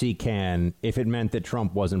Pepsi can if it meant that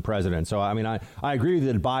Trump wasn't president. So, I mean, I agree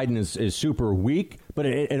that Biden is super weak, but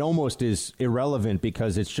it almost is irrelevant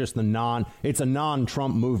because it's just it's a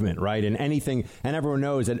non-Trump movement, right? And everyone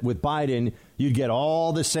knows that with Biden, you'd get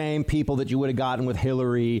all the same people that you would have gotten with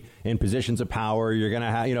Hillary in positions of power. You're going to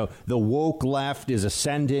have, the woke left is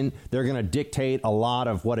ascendant. They're going to dictate a lot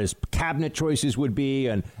of what his cabinet choices would be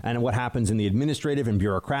and what happens in the administrative and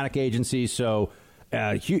bureaucratic agencies. So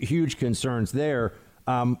huge concerns there.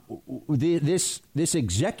 This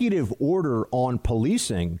executive order on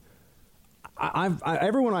policing,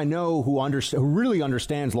 everyone I know who really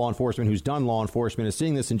understands law enforcement, who's done law enforcement, is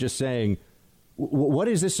seeing this and just saying, what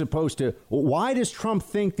is this supposed to? Why does Trump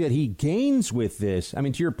think that he gains with this? I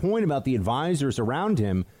mean, to your point about the advisors around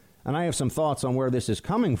him, and I have some thoughts on where this is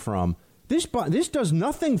coming from. This does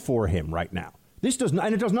nothing for him right now.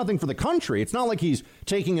 And it does nothing for the country. It's not like he's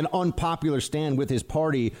taking an unpopular stand with his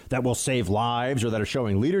party that will save lives or that are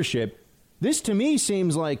showing leadership. This, to me,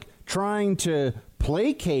 seems like trying to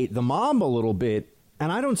placate the mob a little bit,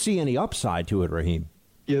 and I don't see any upside to it, Raheem.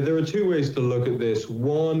 Yeah, there are two ways to look at this.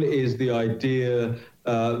 One is the idea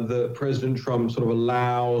that President Trump sort of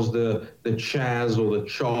allows the Chaz or the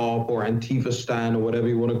CHOP or Antifa stand or whatever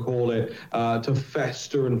you want to call it to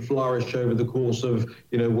fester and flourish over the course of,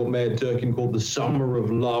 what Mayor Durkin called the summer of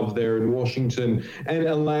love there in Washington, and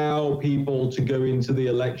allow people to go into the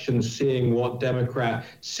election seeing what Democrat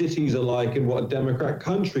cities are like and what a Democrat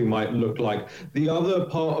country might look like. The other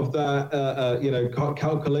part of that,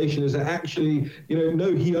 calculation is that actually,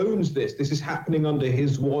 no, he owns this. This is happening under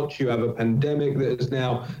his watch. You have a pandemic that is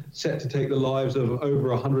now set to take the lives of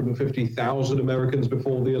over 150,000 Americans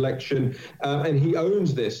before the election, and he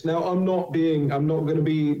owns this. Now, I'm not going to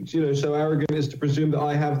be, so arrogant as to presume that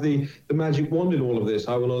I have the magic wand in all of this.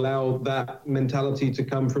 I will allow that mentality to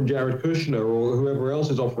come from Jared Kushner or whoever else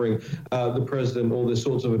is offering the president all this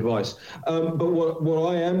sorts of advice. But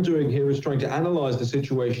what I am doing here is trying to analyze the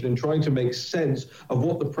situation and trying to make sense of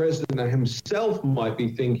what the president himself might be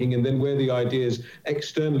thinking, and then where the ideas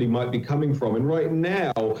externally might be coming from. And right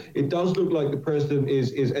now, it does look like the president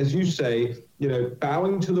is, as you say,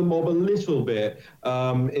 bowing to the mob a little bit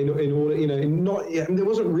in order, there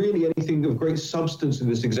wasn't really anything of great substance in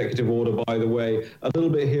this executive order, by the way, a little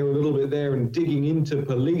bit here, a little bit there, and digging into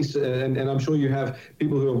police. And I'm sure you have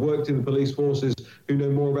people who have worked in the police forces who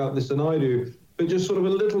know more about this than I do. But just sort of a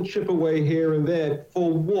little chip away here and there.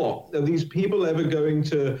 For what? Are these people ever going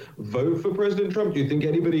to vote for President Trump? Do you think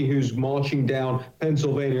anybody who's marching down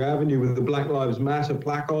Pennsylvania Avenue with the Black Lives Matter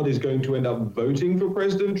placard is going to end up voting for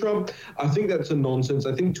President Trump? I think that's a nonsense.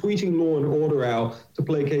 I think tweeting law and order out to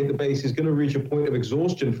placate the base is going to reach a point of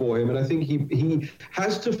exhaustion for him. And I think he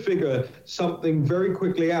has to figure something very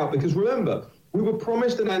quickly out. Because remember, we were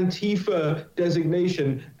promised an Antifa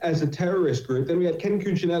designation as a terrorist group. Then we had Ken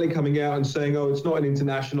Cuccinelli coming out and saying, oh, it's not an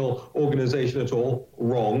international organization at all.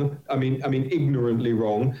 Wrong. I mean, ignorantly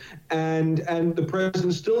wrong. And the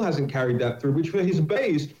president still hasn't carried that through, which for his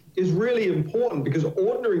base is really important, because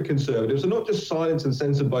ordinary conservatives are not just silenced and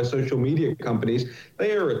censored by social media companies.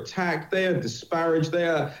 They are attacked, they are disparaged, they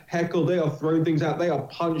are heckled, they are thrown things out, they are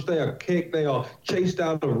punched, they are kicked, they are chased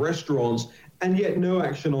out of restaurants, and yet no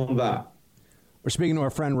action on that. We're speaking to our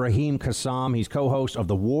friend Raheem Kassam. He's co-host of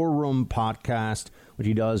the War Room podcast, which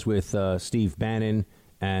he does with Steve Bannon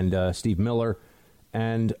and Steve Miller.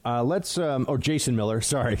 And or Jason Miller.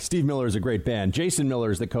 Sorry, Steve Miller is a great band. Jason Miller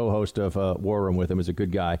is the co-host of War Room with him. Is a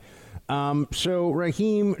good guy. So,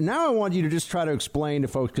 Raheem, now I want you to just try to explain to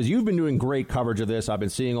folks, because you've been doing great coverage of this. I've been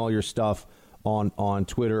seeing all your stuff on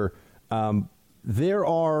Twitter. There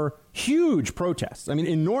are huge protests. I mean,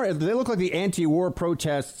 they look like the anti-war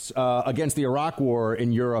protests against the Iraq War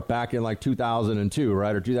in Europe back in like 2002,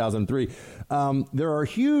 right, or 2003. There are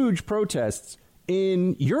huge protests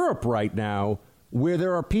in Europe right now where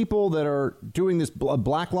there are people that are doing this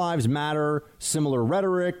Black Lives Matter similar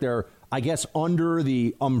rhetoric. They're, I guess, under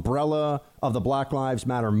the umbrella of the Black Lives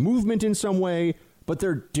Matter movement in some way, but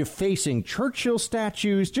they're defacing Churchill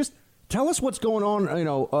statues. Just tell us what's going on,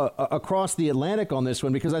 across the Atlantic on this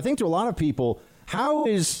one, because I think to a lot of people, how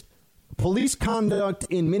is police conduct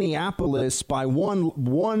in Minneapolis by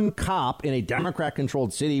one cop in a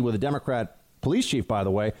Democrat-controlled city with a Democrat police chief, by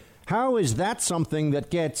the way, how is that something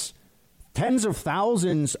that gets tens of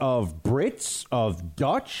thousands of Brits, of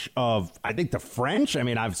Dutch, of, I think, the French? I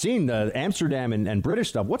mean, I've seen the Amsterdam and British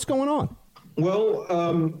stuff. What's going on? Well,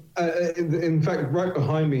 in fact, right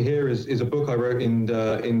behind me here is a book I wrote in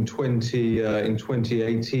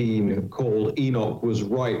 2018 called Enoch Was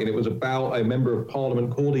Right, and it was about a member of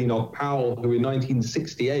Parliament called Enoch Powell, who in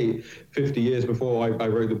 1968, 50 years before I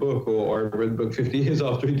wrote the book, or I read the book 50 years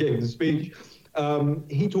after he gave the speech,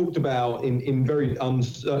 he talked about in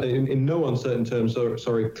no uncertain terms,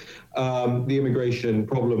 the immigration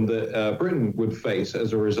problem that Britain would face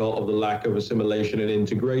as a result of the lack of assimilation and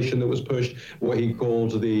integration that was pushed, what he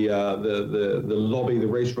called the lobby, the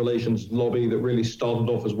race relations lobby that really started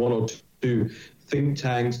off as one or two think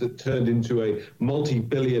tanks that turned into a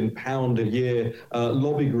multi-billion-pound-a-year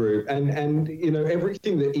lobby group, and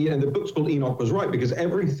everything that and the book's called Enoch Was Right, because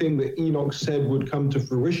everything that Enoch said would come to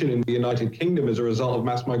fruition in the United Kingdom as a result of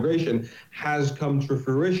mass migration has come to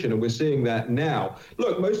fruition, and we're seeing that now.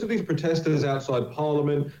 Look, most of these protesters outside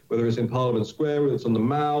Parliament, whether it's in Parliament Square, whether it's on the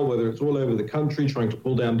Mall, whether it's all over the country trying to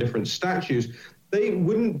pull down different statues, they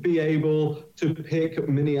wouldn't be able to pick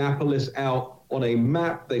Minneapolis out on a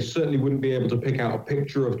map. They certainly wouldn't be able to pick out a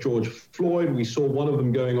picture of George Floyd. We saw one of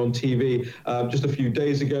them going on TV just a few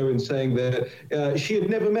days ago and saying that she had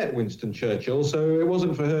never met Winston Churchill, so it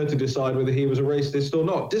wasn't for her to decide whether he was a racist or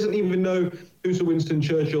not. Doesn't even know who Sir Winston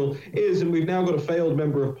Churchill is, and we've now got a failed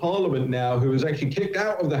member of Parliament now who was actually kicked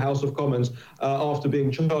out of the House of Commons after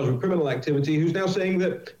being charged with criminal activity, who's now saying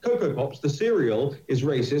that Cocoa Pops, the cereal, is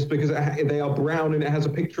racist because they are brown and it has a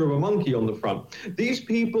picture of a monkey on the front. These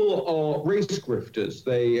people are race grifters.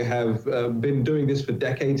 They have been doing this for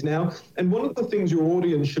decades now, and one of the things your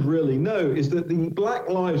audience should really know is that the Black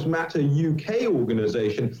Lives Matter UK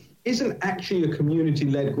organisation isn't actually a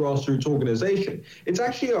community-led grassroots organization. It's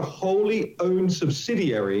actually a wholly owned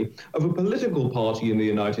subsidiary of a political party in the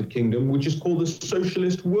United Kingdom, which is called the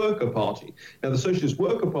Socialist Worker Party. Now, the Socialist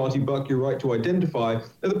Worker Party, Buck, you're right to identify,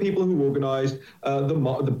 are the people who organized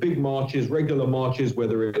the big marches, regular marches,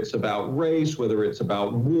 whether it's about race, whether it's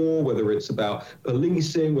about war, whether it's about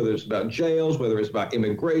policing, whether it's about jails, whether it's about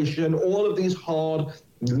immigration, all of these hard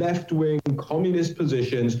left-wing communist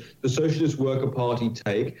positions the Socialist Worker Party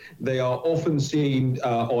take. They are often seen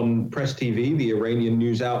on Press TV, the Iranian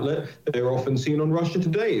news outlet. They're often seen on Russia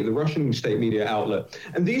Today, the Russian state media outlet.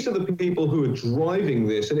 And these are the people who are driving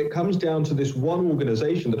this. And it comes down to this one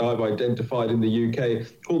organization that I've identified in the UK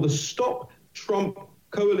called the Stop Trump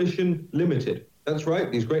Coalition Limited. That's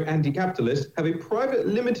right. These great anti-capitalists have a private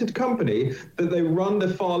limited company that they run their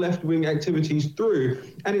far left-wing activities through,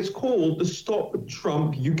 and it's called the Stop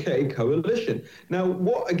Trump UK Coalition. Now,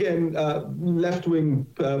 what, again, left-wing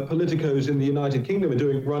politicos in the United Kingdom are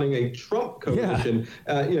doing running a Trump coalition,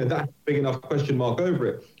 that's a big enough question mark over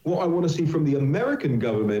it. What I want to see from the American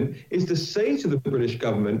government is to say to the British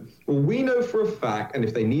government, well, we know for a fact, and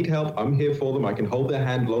if they need help, I'm here for them, I can hold their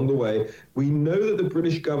hand along the way. We know that the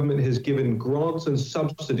British government has given grants and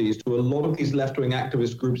subsidies to a lot of these left-wing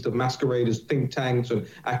activist groups that masquerade as think tanks and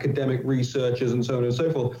academic researchers and so on and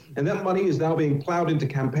so forth. And that money is now being plowed into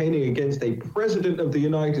campaigning against a president of the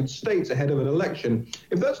United States ahead of an election.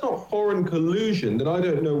 If that's not foreign collusion, then I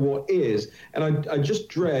don't know what is. And I just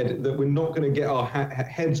dread that we're not going to get our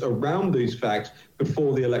heads around these facts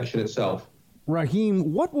before the election itself.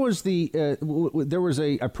 Raheem, what was the there was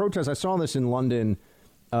a protest. I saw this in London.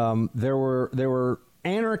 There were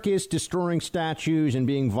anarchists destroying statues and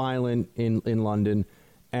being violent in London,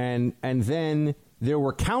 and then there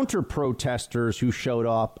were counter protesters who showed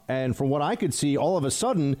up. And from what I could see, all of a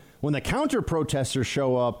sudden, when the counter protesters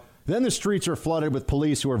show up, then the streets are flooded with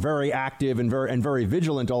police who are very active and very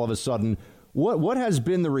vigilant. All of a sudden, what has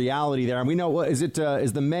been the reality there? And we know, is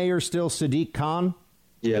the mayor still Sadiq Khan?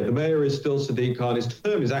 Yeah, the mayor is still Sadiq Khan. His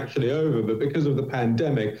term is actually over, but because of the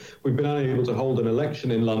pandemic, we've been unable to hold an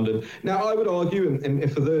election in London. Now, I would argue,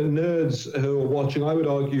 and for the nerds who are watching, I would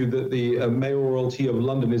argue that the mayoralty of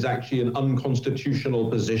London is actually an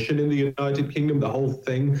unconstitutional position in the United Kingdom. The whole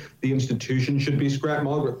thing, the institution should be scrapped.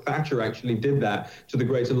 Margaret Thatcher actually did that to the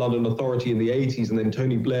Greater London Authority in the 80s, and then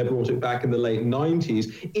Tony Blair brought it back in the late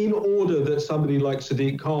 90s in order that somebody like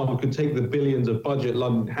Sadiq Khan could take the billions of budget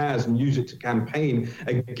London has and use it to campaign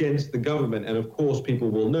against the government. And of course,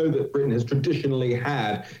 people will know that Britain has traditionally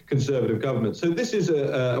had conservative governments. So this is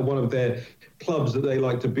one of their clubs that they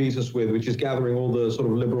like to beat us with, which is gathering all the sort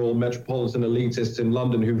of liberal metropolitan elitists in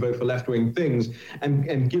London who vote for left-wing things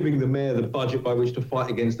and giving the mayor the budget by which to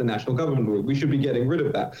fight against the national government. We should be getting rid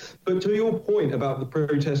of that. But to your point about the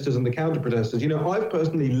protesters and the counter-protesters, I've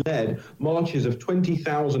personally led marches of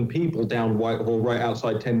 20,000 people down Whitehall, right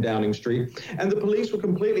outside 10 Downing Street, and the police were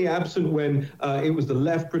completely absent when it was the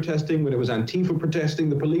left protesting, when it was Antifa protesting.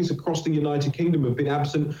 The police across the United Kingdom have been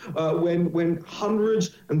absent when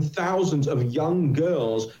hundreds and thousands of young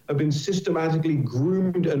girls have been systematically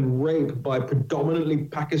groomed and raped by predominantly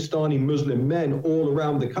Pakistani Muslim men all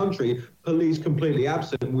around the country. Police completely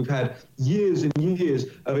absent. We've had years and years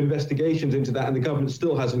of investigations into that, and the government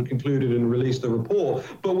still hasn't concluded and released the report.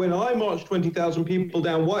 But when I marched 20,000 people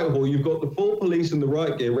down Whitehall, you've got the full police in the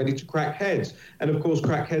riot gear ready to crack heads. And of course,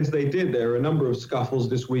 crack heads they did. There are a number of scuffles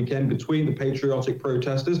this weekend between the patriotic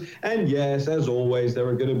protesters. And yes, as always, there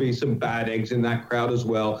are going to be some bad eggs in that crowd as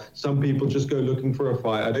well. Some people just go looking for a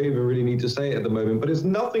fight. I don't even really need to say it at the moment, but it's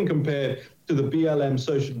nothing compared to the BLM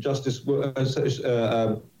social justice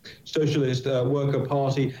Socialist Worker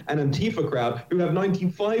Party and Antifa crowd, who have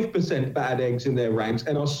 95% bad eggs in their ranks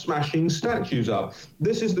and are smashing statues up.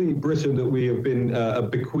 This is the Britain that we have been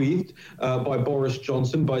bequeathed by Boris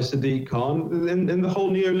Johnson, by Sadiq Khan, and the whole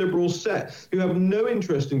neoliberal set, who have no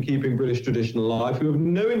interest in keeping British tradition alive, who have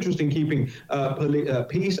no interest in keeping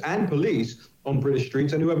peace and police on British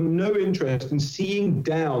streets, and who have no interest in seeing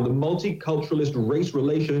down the multiculturalist race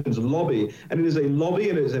relations lobby. And it is a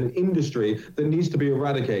lobby and it is an industry that needs to be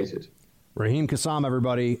eradicated. Raheem Kassam,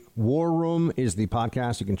 everybody. War Room is the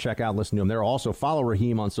podcast you can check out, listen to him there. Also, follow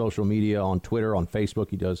Raheem on social media, on Twitter, on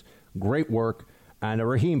Facebook. He does great work. And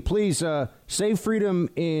Raheem, please save freedom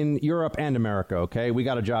in Europe and America, okay? We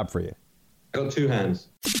got a job for you. Got two hands.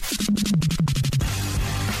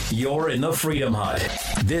 You're in the Freedom Hut.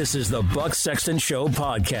 This is the Buck Sexton Show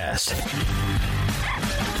podcast.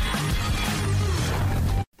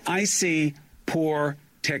 I see poor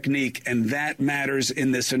technique, and that matters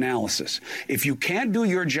in this analysis. If you can't do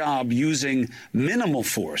your job using minimal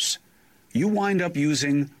force, you wind up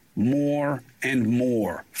using more and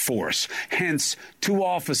more force. Hence, two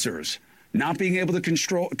officers not being able to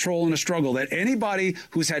control in a struggle that anybody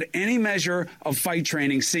who's had any measure of fight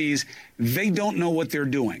training sees, they don't know what they're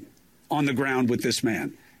doing on the ground with this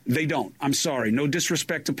man. They don't. I'm sorry. No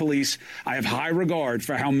disrespect to police. I have high regard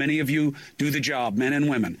for how many of you do the job, men and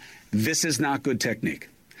women. This is not good technique.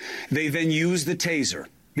 They then use the taser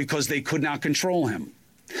because they could not control him.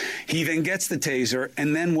 He then gets the taser,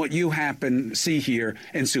 and then what you see here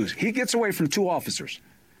ensues. He gets away from two officers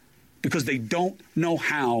because they don't know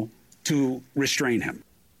how to restrain him.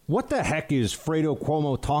 What the heck is Fredo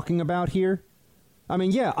Cuomo talking about here? I mean,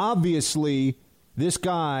 yeah, obviously this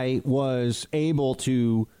guy was able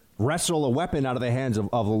to wrestle a weapon out of the hands of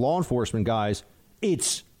the law enforcement guys.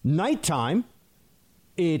 It's nighttime.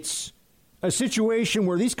 It's a situation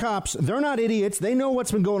where these cops, they're not idiots. They know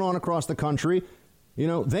what's been going on across the country. You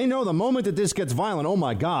know, they know the moment that this gets violent, oh,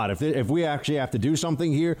 my God, if we actually have to do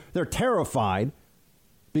something here, they're terrified.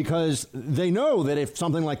 Because they know that if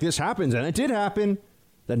something like this happens, and it did happen,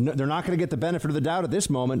 then they're not going to get the benefit of the doubt at this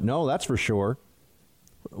moment. No, that's for sure.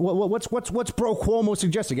 What's Bro Cuomo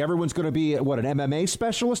suggesting? Everyone's going to be, an MMA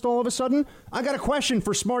specialist all of a sudden? I got a question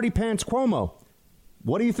for Smarty Pants Cuomo.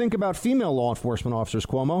 What do you think about female law enforcement officers,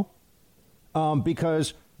 Cuomo?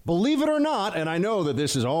 Because believe it or not, and I know that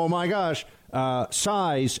this is, oh my gosh,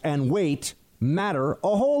 size and weight matter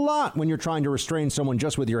a whole lot when you're trying to restrain someone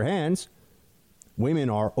just with your hands. Women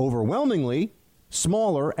are overwhelmingly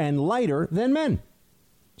smaller and lighter than men.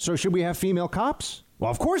 So should we have female cops?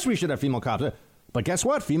 Well, of course we should have female cops. But guess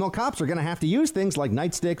what? Female cops are going to have to use things like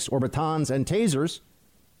nightsticks or batons and tasers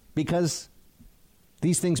because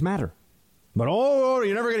these things matter. But,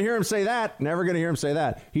 you're never going to hear him say that. Never going to hear him say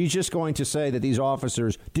that. He's just going to say that these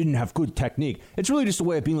officers didn't have good technique. It's really just a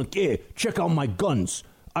way of being like, yeah, check out my guns.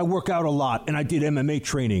 I work out a lot and I did MMA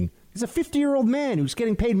training. He's a 50-year-old man who's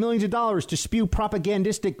getting paid millions of dollars to spew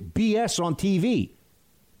propagandistic BS on TV.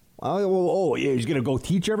 Yeah, he's going to go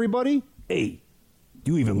teach everybody? Hey,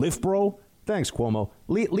 do you even lift, bro? Thanks, Cuomo.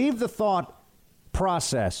 Leave the thought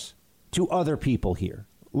process to other people here.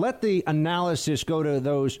 Let the analysis go to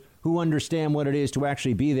those who understand what it is to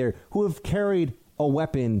actually be there, who have carried a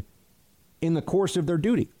weapon in the course of their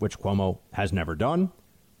duty, which Cuomo has never done,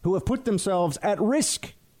 who have put themselves at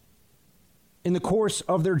risk in the course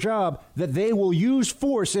of their job, that they will use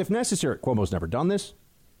force if necessary. Cuomo's never done this.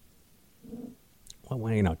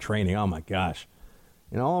 Well, training, oh my gosh.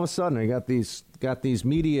 And all of a sudden, I got these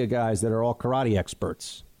media guys that are all karate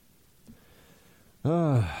experts.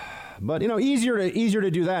 But, easier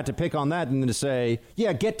to do that, to pick on that, than to say,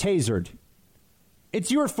 yeah, get tasered.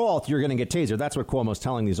 It's your fault you're going to get tasered. That's what Cuomo's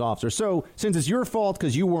telling these officers. So, since it's your fault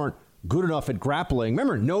because you weren't good enough at grappling,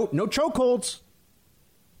 remember, no chokeholds.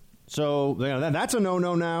 So, that's a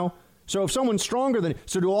no-no now. So if someone's stronger than...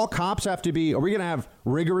 So do all cops have to be... Are we going to have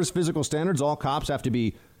rigorous physical standards? All cops have to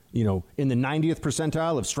be, in the 90th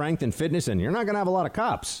percentile of strength and fitness, and you're not going to have a lot of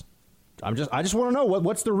cops. I just want to know,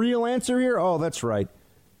 what's the real answer here? Oh, that's right.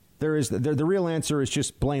 The real answer is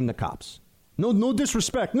just blame the cops. No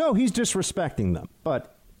disrespect. No, he's disrespecting them,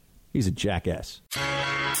 but he's a jackass.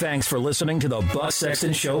 Thanks for listening to the Buck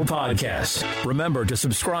Sexton Show podcast. Remember to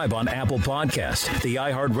subscribe on Apple Podcasts, the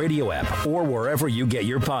iHeartRadio app, or wherever you get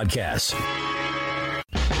your podcasts.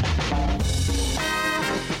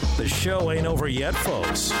 The show ain't over yet,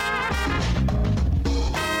 folks.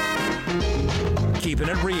 Keeping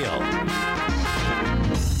it real.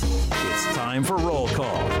 It's time for roll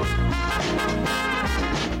call.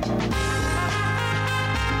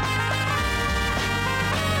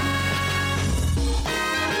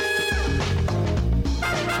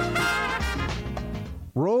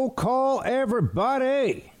 Roll call,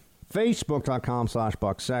 everybody.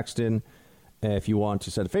 Facebook.com/Buck Sexton. If you want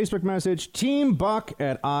to send a Facebook message,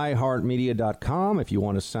 teambuck@iheartmedia.com. If you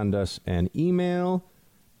want to send us an email.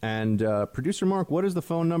 And Producer Mark, what is the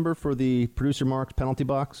phone number for the Producer Mark's penalty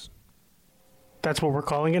box? That's what we're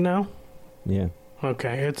calling it now? Yeah.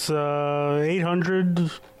 Okay, it's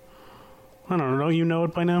 800. I don't know. You know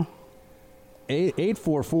it by now?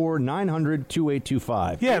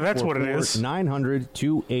 844-900-2825. Yeah, that's what it is.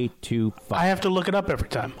 900-2825. I have to look it up every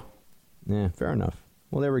time. Yeah, fair enough.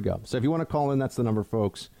 Well, there we go. So if you want to call in, that's the number,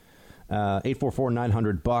 folks.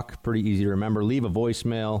 844-900-BUCK. Pretty easy to remember. Leave a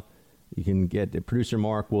voicemail. You can get Producer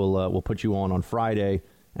Mark. We'll put you on Friday,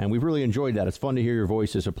 and we've really enjoyed that. It's fun to hear your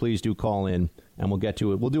voices. So please do call in, and we'll get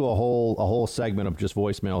to it. We'll do a whole segment of just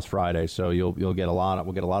voicemails Friday. So we'll get a lot of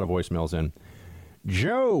voicemails in.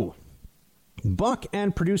 Joe, Buck,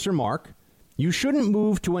 and Producer Mark, you shouldn't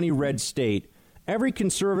move to any red state. Every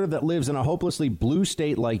conservative that lives in a hopelessly blue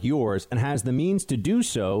state like yours and has the means to do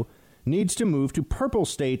so needs to move to purple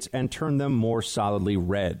states and turn them more solidly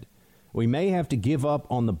red. We may have to give up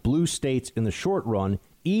on the blue states in the short run,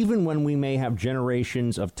 even when we may have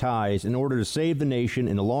generations of ties in order to save the nation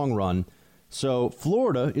in the long run. So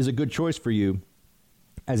Florida is a good choice for you,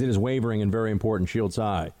 as it is wavering in very important Shields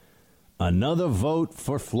High. Another vote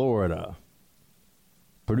for Florida.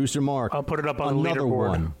 Producer Mark. I'll put it up on the leaderboard.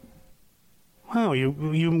 One. Wow, you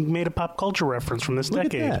made a pop culture reference from this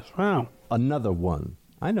decade. At that. Wow. Another one.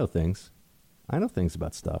 I know things. I know things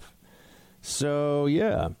about stuff. So,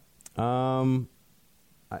 yeah.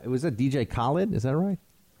 Was that DJ Khaled? Is that right?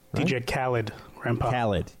 DJ Khaled, Grandpa.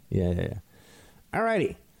 Khaled. Yeah. All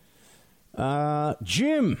righty.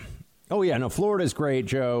 Jim. Oh, yeah. No, Florida's great,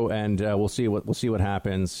 Joe, and we'll see what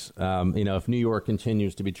happens. If New York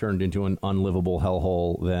continues to be turned into an unlivable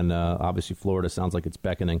hellhole, then obviously Florida sounds like it's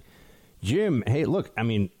beckoning. Jim, hey, look.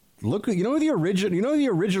 You know who the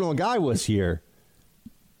original guy was here.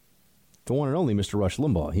 The one and only Mr. Rush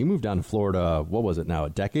Limbaugh. He moved down to Florida, what was it now,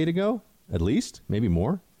 a decade ago? At least? Maybe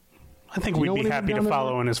more? I think we'd be happy to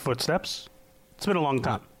follow in his footsteps. It's been a long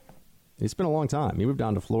time. It's been a long time. He moved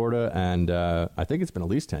down to Florida, and I think it's been at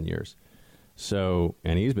least 10 years. So,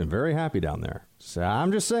 and he's been very happy down there. So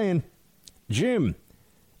I'm just saying. Jim,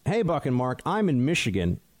 hey, Buck and Mark, I'm in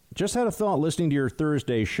Michigan. Just had a thought listening to your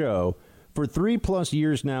Thursday show. For 3+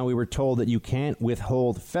 years now, we were told that you can't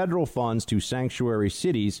withhold federal funds to sanctuary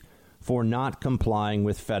cities for not complying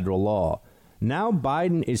with federal law. Now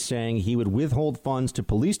Biden is saying he would withhold funds to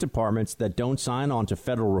police departments that don't sign on to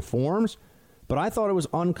federal reforms, but I thought it was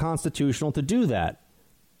unconstitutional to do that.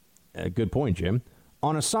 Good point, Jim.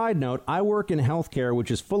 On a side note, I work in healthcare, which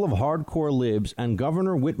is full of hardcore libs, and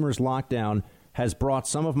Governor Whitmer's lockdown has brought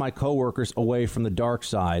some of my coworkers away from the dark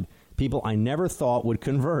side, people I never thought would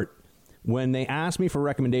convert. When they asked me for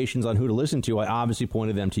recommendations on who to listen to, I obviously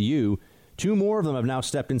pointed them to you. 2 more of them have now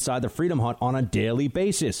stepped inside the Freedom Hut on a daily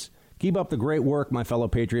basis. Keep up the great work, my fellow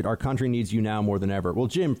patriot. Our country needs you now more than ever. Well,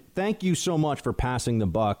 Jim, thank you so much for passing the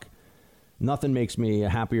buck. Nothing makes me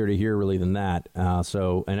happier to hear, really, than that.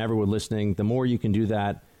 And everyone listening, the more you can do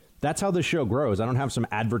that, that's how the show grows. I don't have some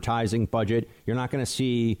advertising budget. You're not going to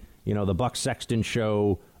see, the Buck Sexton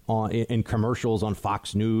show in commercials on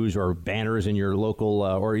Fox News or banners in your local,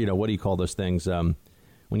 what do you call those things?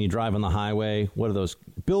 When you drive on the highway, what are those?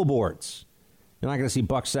 Billboards. You're not going to see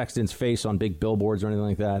Buck Sexton's face on big billboards or anything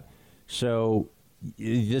like that. So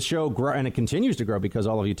this show and it continues to grow because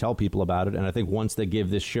all of you tell people about it. And I think once they give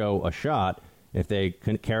this show a shot, if they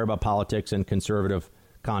care about politics and conservative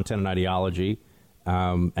content and ideology,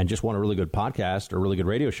 and just want a really good podcast or a really good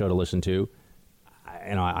radio show to listen to,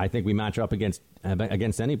 I think we match up against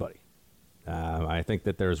anybody. I think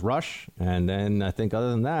that there's Rush, and then I think other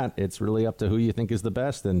than that, it's really up to who you think is the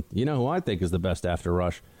best, and you know who I think is the best after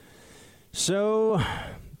Rush. So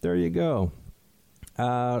there you go.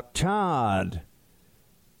 Todd.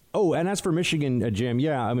 Oh, and as for Michigan, Jim,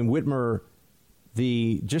 Whitmer,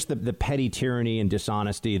 the petty tyranny and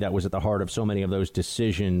dishonesty that was at the heart of so many of those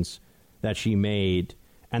decisions that she made,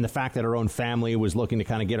 and the fact that her own family was looking to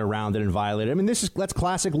kind of get around it and violate it. I mean, that's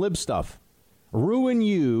classic lib stuff. Ruin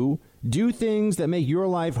you, do things that make your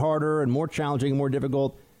life harder and more challenging, more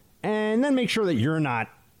difficult, and then make sure that you're not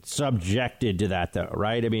subjected to that, though,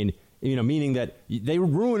 right? I mean, meaning that they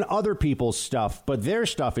ruin other people's stuff, but their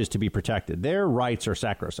stuff is to be protected. Their rights are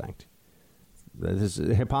sacrosanct.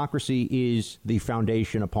 Hypocrisy is the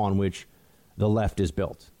foundation upon which the left is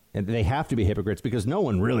built. And they have to be hypocrites because no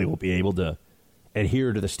one really will be able to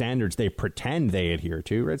adhere to the standards they pretend they adhere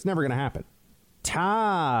to. It's never going to happen.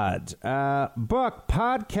 Todd, Buck,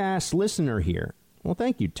 podcast listener here. Well,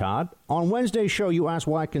 thank you, Todd. On Wednesday's show, you asked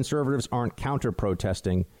why conservatives aren't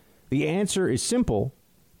counter-protesting. The answer is simple.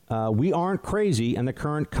 We aren't crazy, and the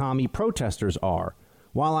current commie protesters are.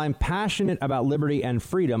 While I'm passionate about liberty and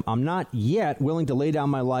freedom, I'm not yet willing to lay down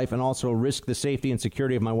my life and also risk the safety and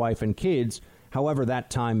security of my wife and kids, however that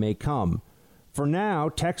time may come. For now,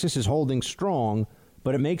 Texas is holding strong,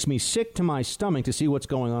 but it makes me sick to my stomach to see what's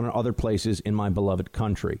going on in other places in my beloved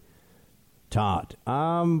country. Todd,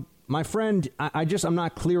 my friend, I'm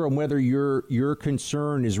not clear on whether your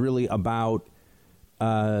concern is really about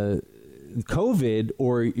COVID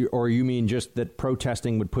or you mean just that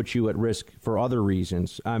protesting would put you at risk for other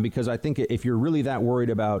reasons. Because I think if you're really that worried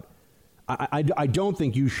about, I don't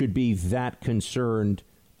think you should be that concerned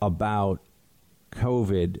about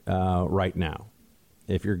COVID right now.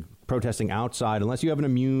 If you're protesting outside, unless you have an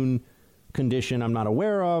immune condition I'm not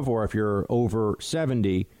aware of, or if you're over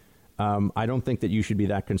 70, I don't think that you should be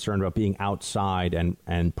that concerned about being outside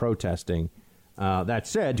and protesting. That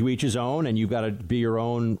said, to each his own, and you've got to be your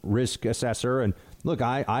own risk assessor. And look,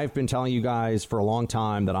 I've been telling you guys for a long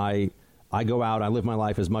time that I go out, I live my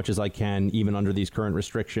life as much as I can, even under these current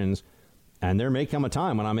restrictions. And there may come a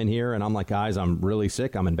time when I'm in here and I'm like, guys, I'm really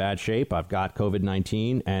sick. I'm in bad shape. I've got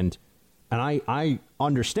COVID-19. And I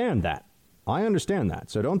understand that. I understand that.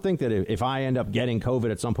 So don't think that if I end up getting COVID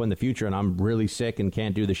at some point in the future and I'm really sick and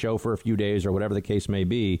can't do the show for a few days or whatever the case may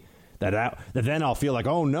be, that then I'll feel like,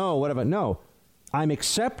 oh, no, whatever. No, I'm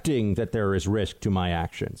accepting that there is risk to my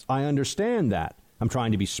actions. I understand that. I'm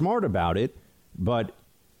trying to be smart about it, but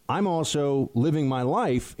I'm also living my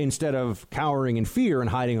life instead of cowering in fear and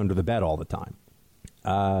hiding under the bed all the time.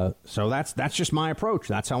 So that's just my approach.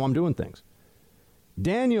 That's how I'm doing things.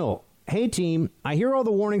 Daniel, hey, team, I hear all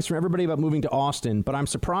the warnings from everybody about moving to Austin, but I'm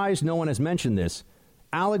surprised no one has mentioned this.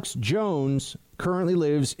 Alex Jones currently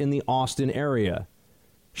lives in the Austin area.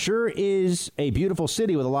 Sure is a beautiful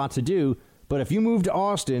city with a lot to do, but if you move to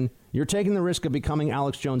Austin, you're taking the risk of becoming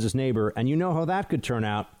Alex Jones's neighbor, and you know how that could turn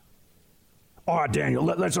out. All right, Daniel,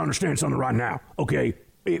 let's understand something right now. Okay,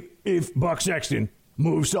 if Buck Sexton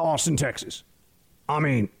moves to Austin, Texas, I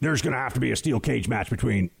mean, there's going to have to be a steel cage match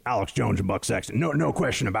between Alex Jones and Buck Sexton. No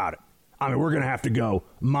question about it. I mean, we're going to have to go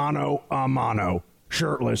mano a mano,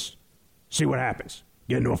 shirtless, see what happens.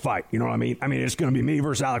 Get into a fight, you know what I mean? I mean, it's going to be me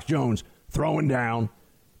versus Alex Jones, throwing down,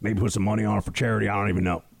 maybe put some money on it for charity, I don't even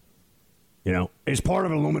know. You know, it's part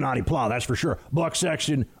of an Illuminati plot, that's for sure. Buck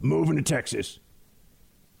Sexton moving to Texas.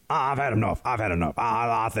 I've had enough. I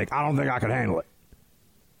don't think I could handle it.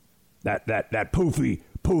 That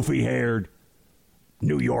poofy-haired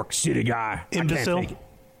New York City guy. Imbecile? I can't take it.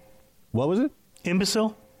 What was it?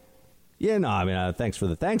 Imbecile? Yeah, no, I mean, thanks,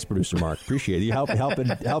 producer Mark. Appreciate it. You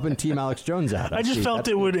helping Team Alex Jones out. I just felt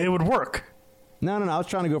it would work. No. I was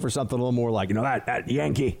trying to go for something a little more like, that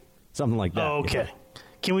Yankee, something like that. Oh, okay.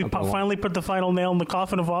 Can we finally put the final nail in the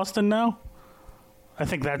coffin of Austin now? I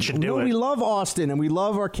think that should do it. We love Austin, and we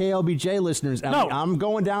love our KLBJ listeners. I'm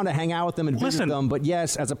going down to hang out with them and visit them. But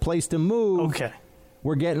yes, as a place to move,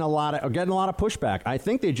 we're getting a lot of pushback. I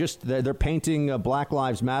think they're painting Black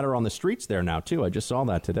Lives Matter on the streets there now too. I just saw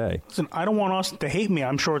that today. Listen, I don't want Austin to hate me.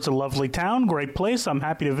 I'm sure it's a lovely town, great place. I'm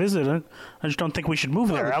happy to visit it. I just don't think we should move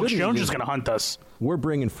there. Alex Jones is going to hunt us. We're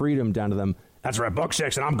bringing freedom down to them. That's right, Buck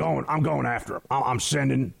Sexton. I'm going after him. I'm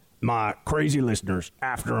sending my crazy listeners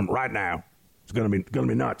after him right now. It's gonna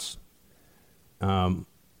be nuts.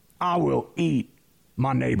 I will eat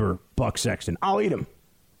my neighbor Buck Sexton. I'll eat him.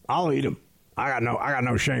 I got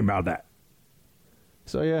no shame about that.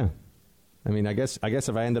 So yeah, I mean, I guess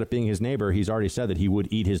if I ended up being his neighbor, he's already said that he would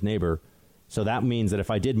eat his neighbor. So that means that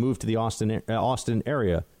if I did move to the Austin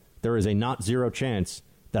area, there is a not zero chance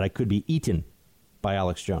that I could be eaten by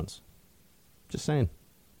Alex Jones. Just saying,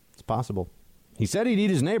 it's possible. He said he'd eat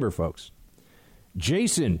his neighbor, folks.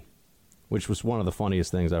 Jason, which was one of the funniest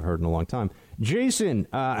things I've heard in a long time. Jason,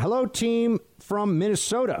 hello, team from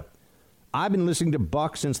Minnesota. I've been listening to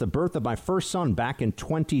Buck since the birth of my first son back in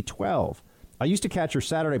 2012. I used to catch your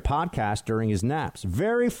Saturday podcast during his naps.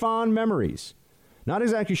 Very fond memories. Not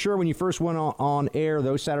exactly sure when you first went on air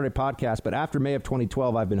those Saturday podcasts, but after May of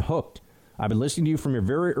 2012, I've been hooked. I've been listening to you from your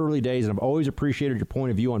very early days, and I've always appreciated your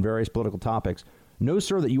point of view on various political topics. Know,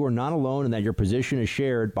 sir, that you are not alone and that your position is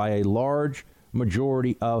shared by a large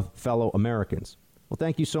majority of fellow Americans. Well,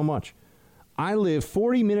 thank you so much. I live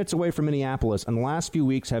 40 minutes away from Minneapolis, and the last few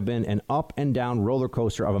weeks have been an up and down roller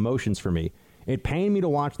coaster of emotions for me. It pained me to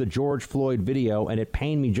watch the George Floyd video, and it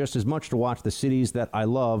pained me just as much to watch the cities that I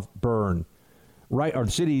love burn. The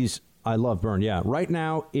cities I love burn, yeah. Right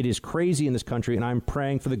now, it is crazy in this country, and I'm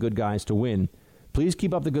praying for the good guys to win. Please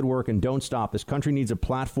keep up the good work and don't stop. This country needs a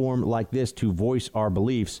platform like this to voice our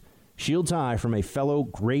beliefs. Shields high from a fellow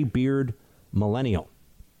graybeard millennial.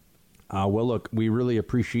 Well, look, we really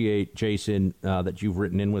appreciate, Jason, that you've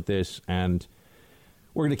written in with this, and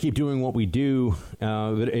we're going to keep doing what we do.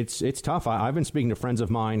 But it's tough. I've been speaking to friends of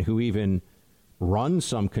mine who even run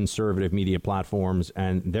some conservative media platforms,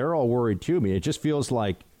 and they're all worried, too. I mean, it just feels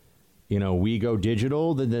like, we go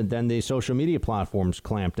digital, then the social media platforms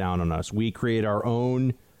clamp down on us. We create our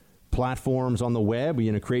own platforms on the web,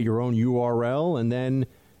 create your own URL, and then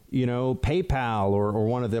PayPal or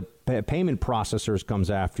one of the payment processors comes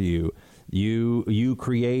after you. You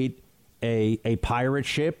create a pirate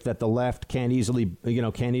ship that the left can't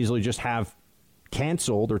easily just have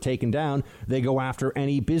canceled or taken down. They go after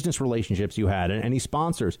any business relationships you had and any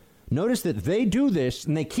sponsors. Notice that they do this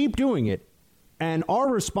and they keep doing it. And our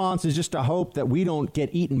response is just to hope that we don't get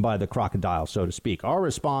eaten by the crocodile, so to speak. Our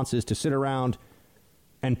response is to sit around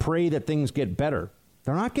and pray that things get better.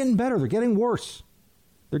 They're not getting better. They're getting worse.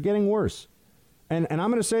 They're getting worse. And I'm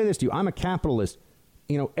going to say this to you. I'm a capitalist.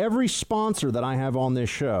 Every sponsor that I have on this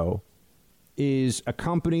show is a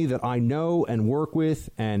company that I know and work with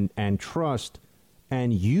and trust.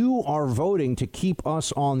 And you are voting to keep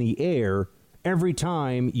us on the air every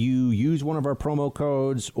time you use one of our promo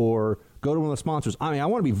codes or go to one of the sponsors. I mean, I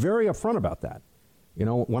want to be very upfront about that.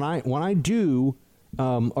 When I do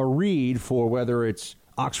a read for whether it's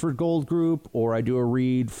Oxford Gold Group or I do a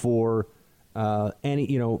read for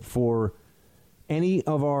any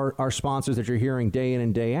of our sponsors that you're hearing day in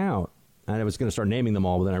and day out, and I was going to start naming them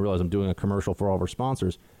all, but then I realized I'm doing a commercial for all of our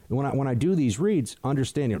sponsors. And when I do these reads,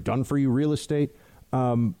 understand, Done For You Real Estate.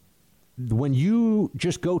 When you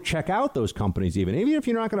just go check out those companies, even if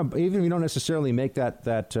you're not going to, even if you don't necessarily make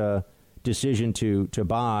that decision to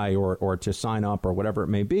buy or to sign up or whatever it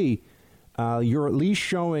may be, you're at least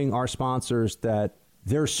showing our sponsors that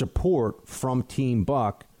there's support from Team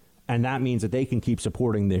Buck, and that means that they can keep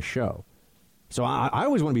supporting this show. So I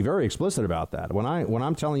always want to be very explicit about that. When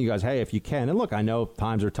I'm telling you guys, hey, if you can, and look, I know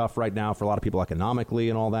times are tough right now for a lot of people economically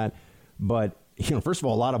and all that, but first of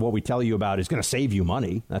all, a lot of what we tell you about is going to save you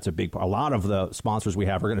money. That's a big part. A lot of the sponsors we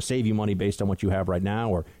have are going to save you money based on what you have right now,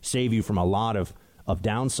 or save you from a lot of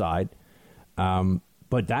downside.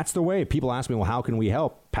 But that's the way. People ask me, well, how can we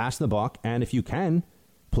help? Pass the buck, and if you can,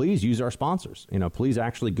 please use our sponsors. Please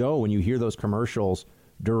actually go when you hear those commercials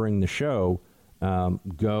during the show.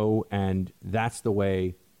 Go, and that's the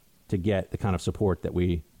way to get the kind of support that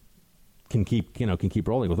we can keep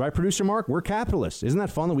rolling with. Right, producer Mark? We're capitalists. Isn't that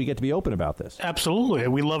fun that we get to be open about this? Absolutely.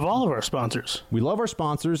 We love all of our sponsors. We love our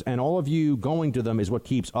sponsors, and all of you going to them is what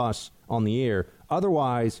keeps us on the air.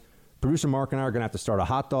 Otherwise, producer Mark and I are going to have to start a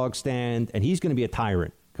hot dog stand, and he's going to be a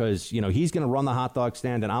tyrant because, he's going to run the hot dog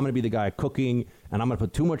stand, and I'm going to be the guy cooking, and I'm going to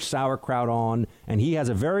put too much sauerkraut on, and he has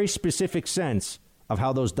a very specific sense of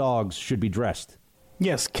how those dogs should be dressed.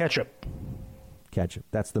 Yes, ketchup. Ketchup.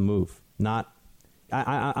 That's the move.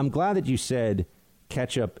 I'm glad that you said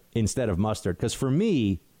ketchup instead of mustard, because for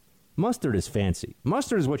me, mustard is fancy.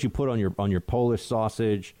 Mustard is what you put on your Polish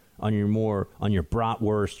sausage, on your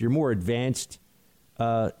bratwurst, your more advanced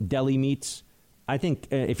deli meats. I think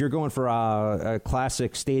if you're going for a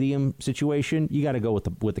classic stadium situation, you got to go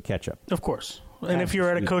with the ketchup. Of course. And if you're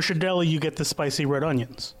at a kosher deli, you get the spicy red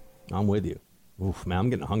onions. I'm with you. Oof, man, I'm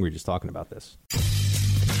getting hungry just talking about this.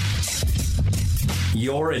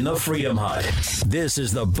 You're in the Freedom Hut. This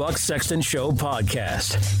is the Buck Sexton Show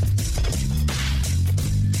podcast.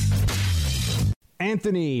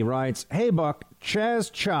 Anthony writes, hey, Buck,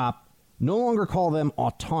 Chaz Chop no longer call them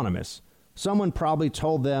autonomous. Someone probably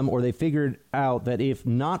told them, or they figured out that if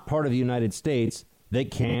not part of the United States, they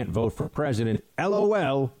can't vote for president.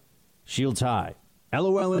 LOL, shields high.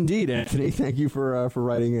 LOL indeed, Anthony. Thank you for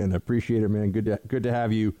writing in. I appreciate it, man. Good to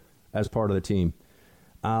have you as part of the team.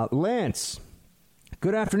 Lance,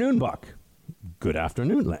 good afternoon, Buck. Good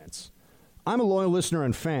afternoon, Lance. I'm a loyal listener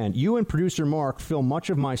and fan. You and producer Mark fill much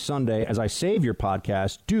of my Sunday as I save your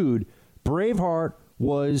podcast. Dude, Braveheart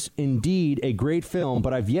was indeed a great film,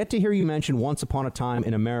 but I've yet to hear you mention Once Upon a Time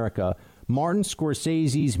in America. Martin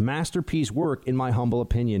Scorsese's masterpiece work, in my humble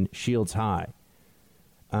opinion, Shields High.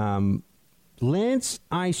 Lance,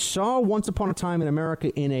 I saw Once Upon a Time in America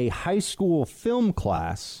in a high school film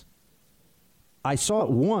class. I saw it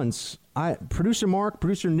once. Producer Mark,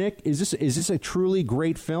 producer Nick, is this a truly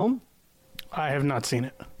great film? I have not seen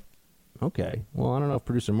it. Okay. Well, I don't know if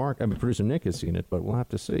producer Nick has seen it, but we'll have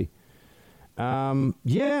to see. I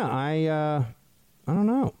don't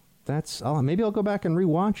know. Maybe I'll go back and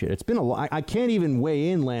rewatch it. It's been I can't even weigh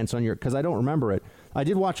in, Lance, on because I don't remember it. I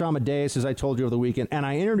did watch Amadeus, as I told you over the weekend, and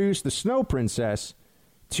I introduced the Snow Princess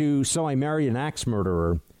to So I Married an Axe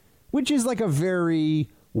Murderer, which is like a very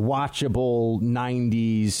watchable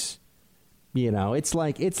 90s, it's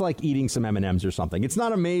like eating some M&Ms or something. It's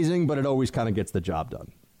not amazing, but it always kind of gets the job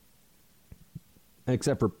done.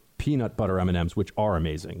 Except for peanut butter M&Ms, which are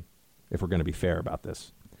amazing, if we're going to be fair about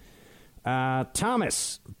this.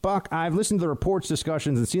 Thomas, Buck, I've listened to the reports,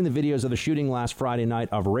 discussions, and seen the videos of the shooting last Friday night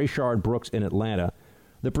of Rayshard Brooks in Atlanta.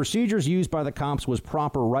 The procedures used by the cops was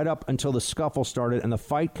proper right up until the scuffle started and the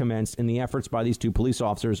fight commenced in the efforts by these two police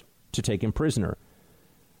officers to take him prisoner.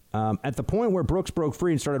 At the point where Brooks broke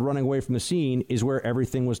free and started running away from the scene is where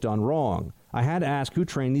everything was done wrong. I had to ask who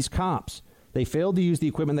trained these cops. They failed to use the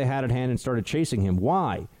equipment they had at hand and started chasing him.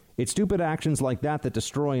 Why? It's stupid actions like that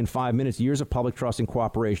destroy in 5 minutes years of public trust and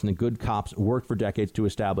cooperation that good cops worked for decades to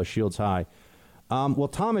establish. Shields High. Well,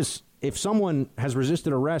 Thomas, if someone has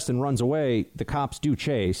resisted arrest and runs away, the cops do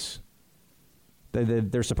chase.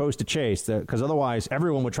 They're supposed to chase, because otherwise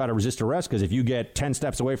everyone would try to resist arrest, because if you get 10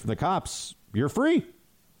 steps away from the cops, you're free.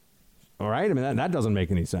 All right? I mean, that doesn't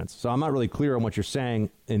make any sense. So I'm not really clear on what you're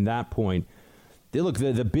saying in that point. Look,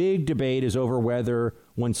 the big debate is over whether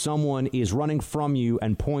when someone is running from you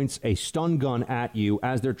and points a stun gun at you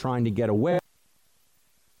as they're trying to get away,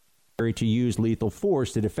 to use lethal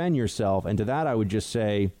force to defend yourself. And to that, I would just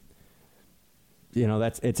say,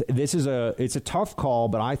 it's a tough call,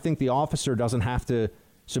 but I think the officer doesn't have to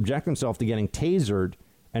subject himself to getting tasered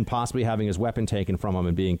and possibly having his weapon taken from him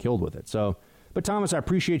and being killed with it. So, but Thomas, I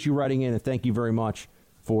appreciate you writing in, and thank you very much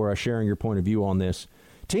for sharing your point of view on this.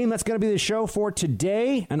 Team, that's going to be the show for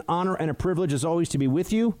today. An honor and a privilege, as always, to be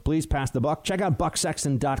with you. Please pass the buck. Check out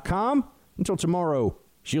bucksexton.com. Until tomorrow,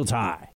 Shields High.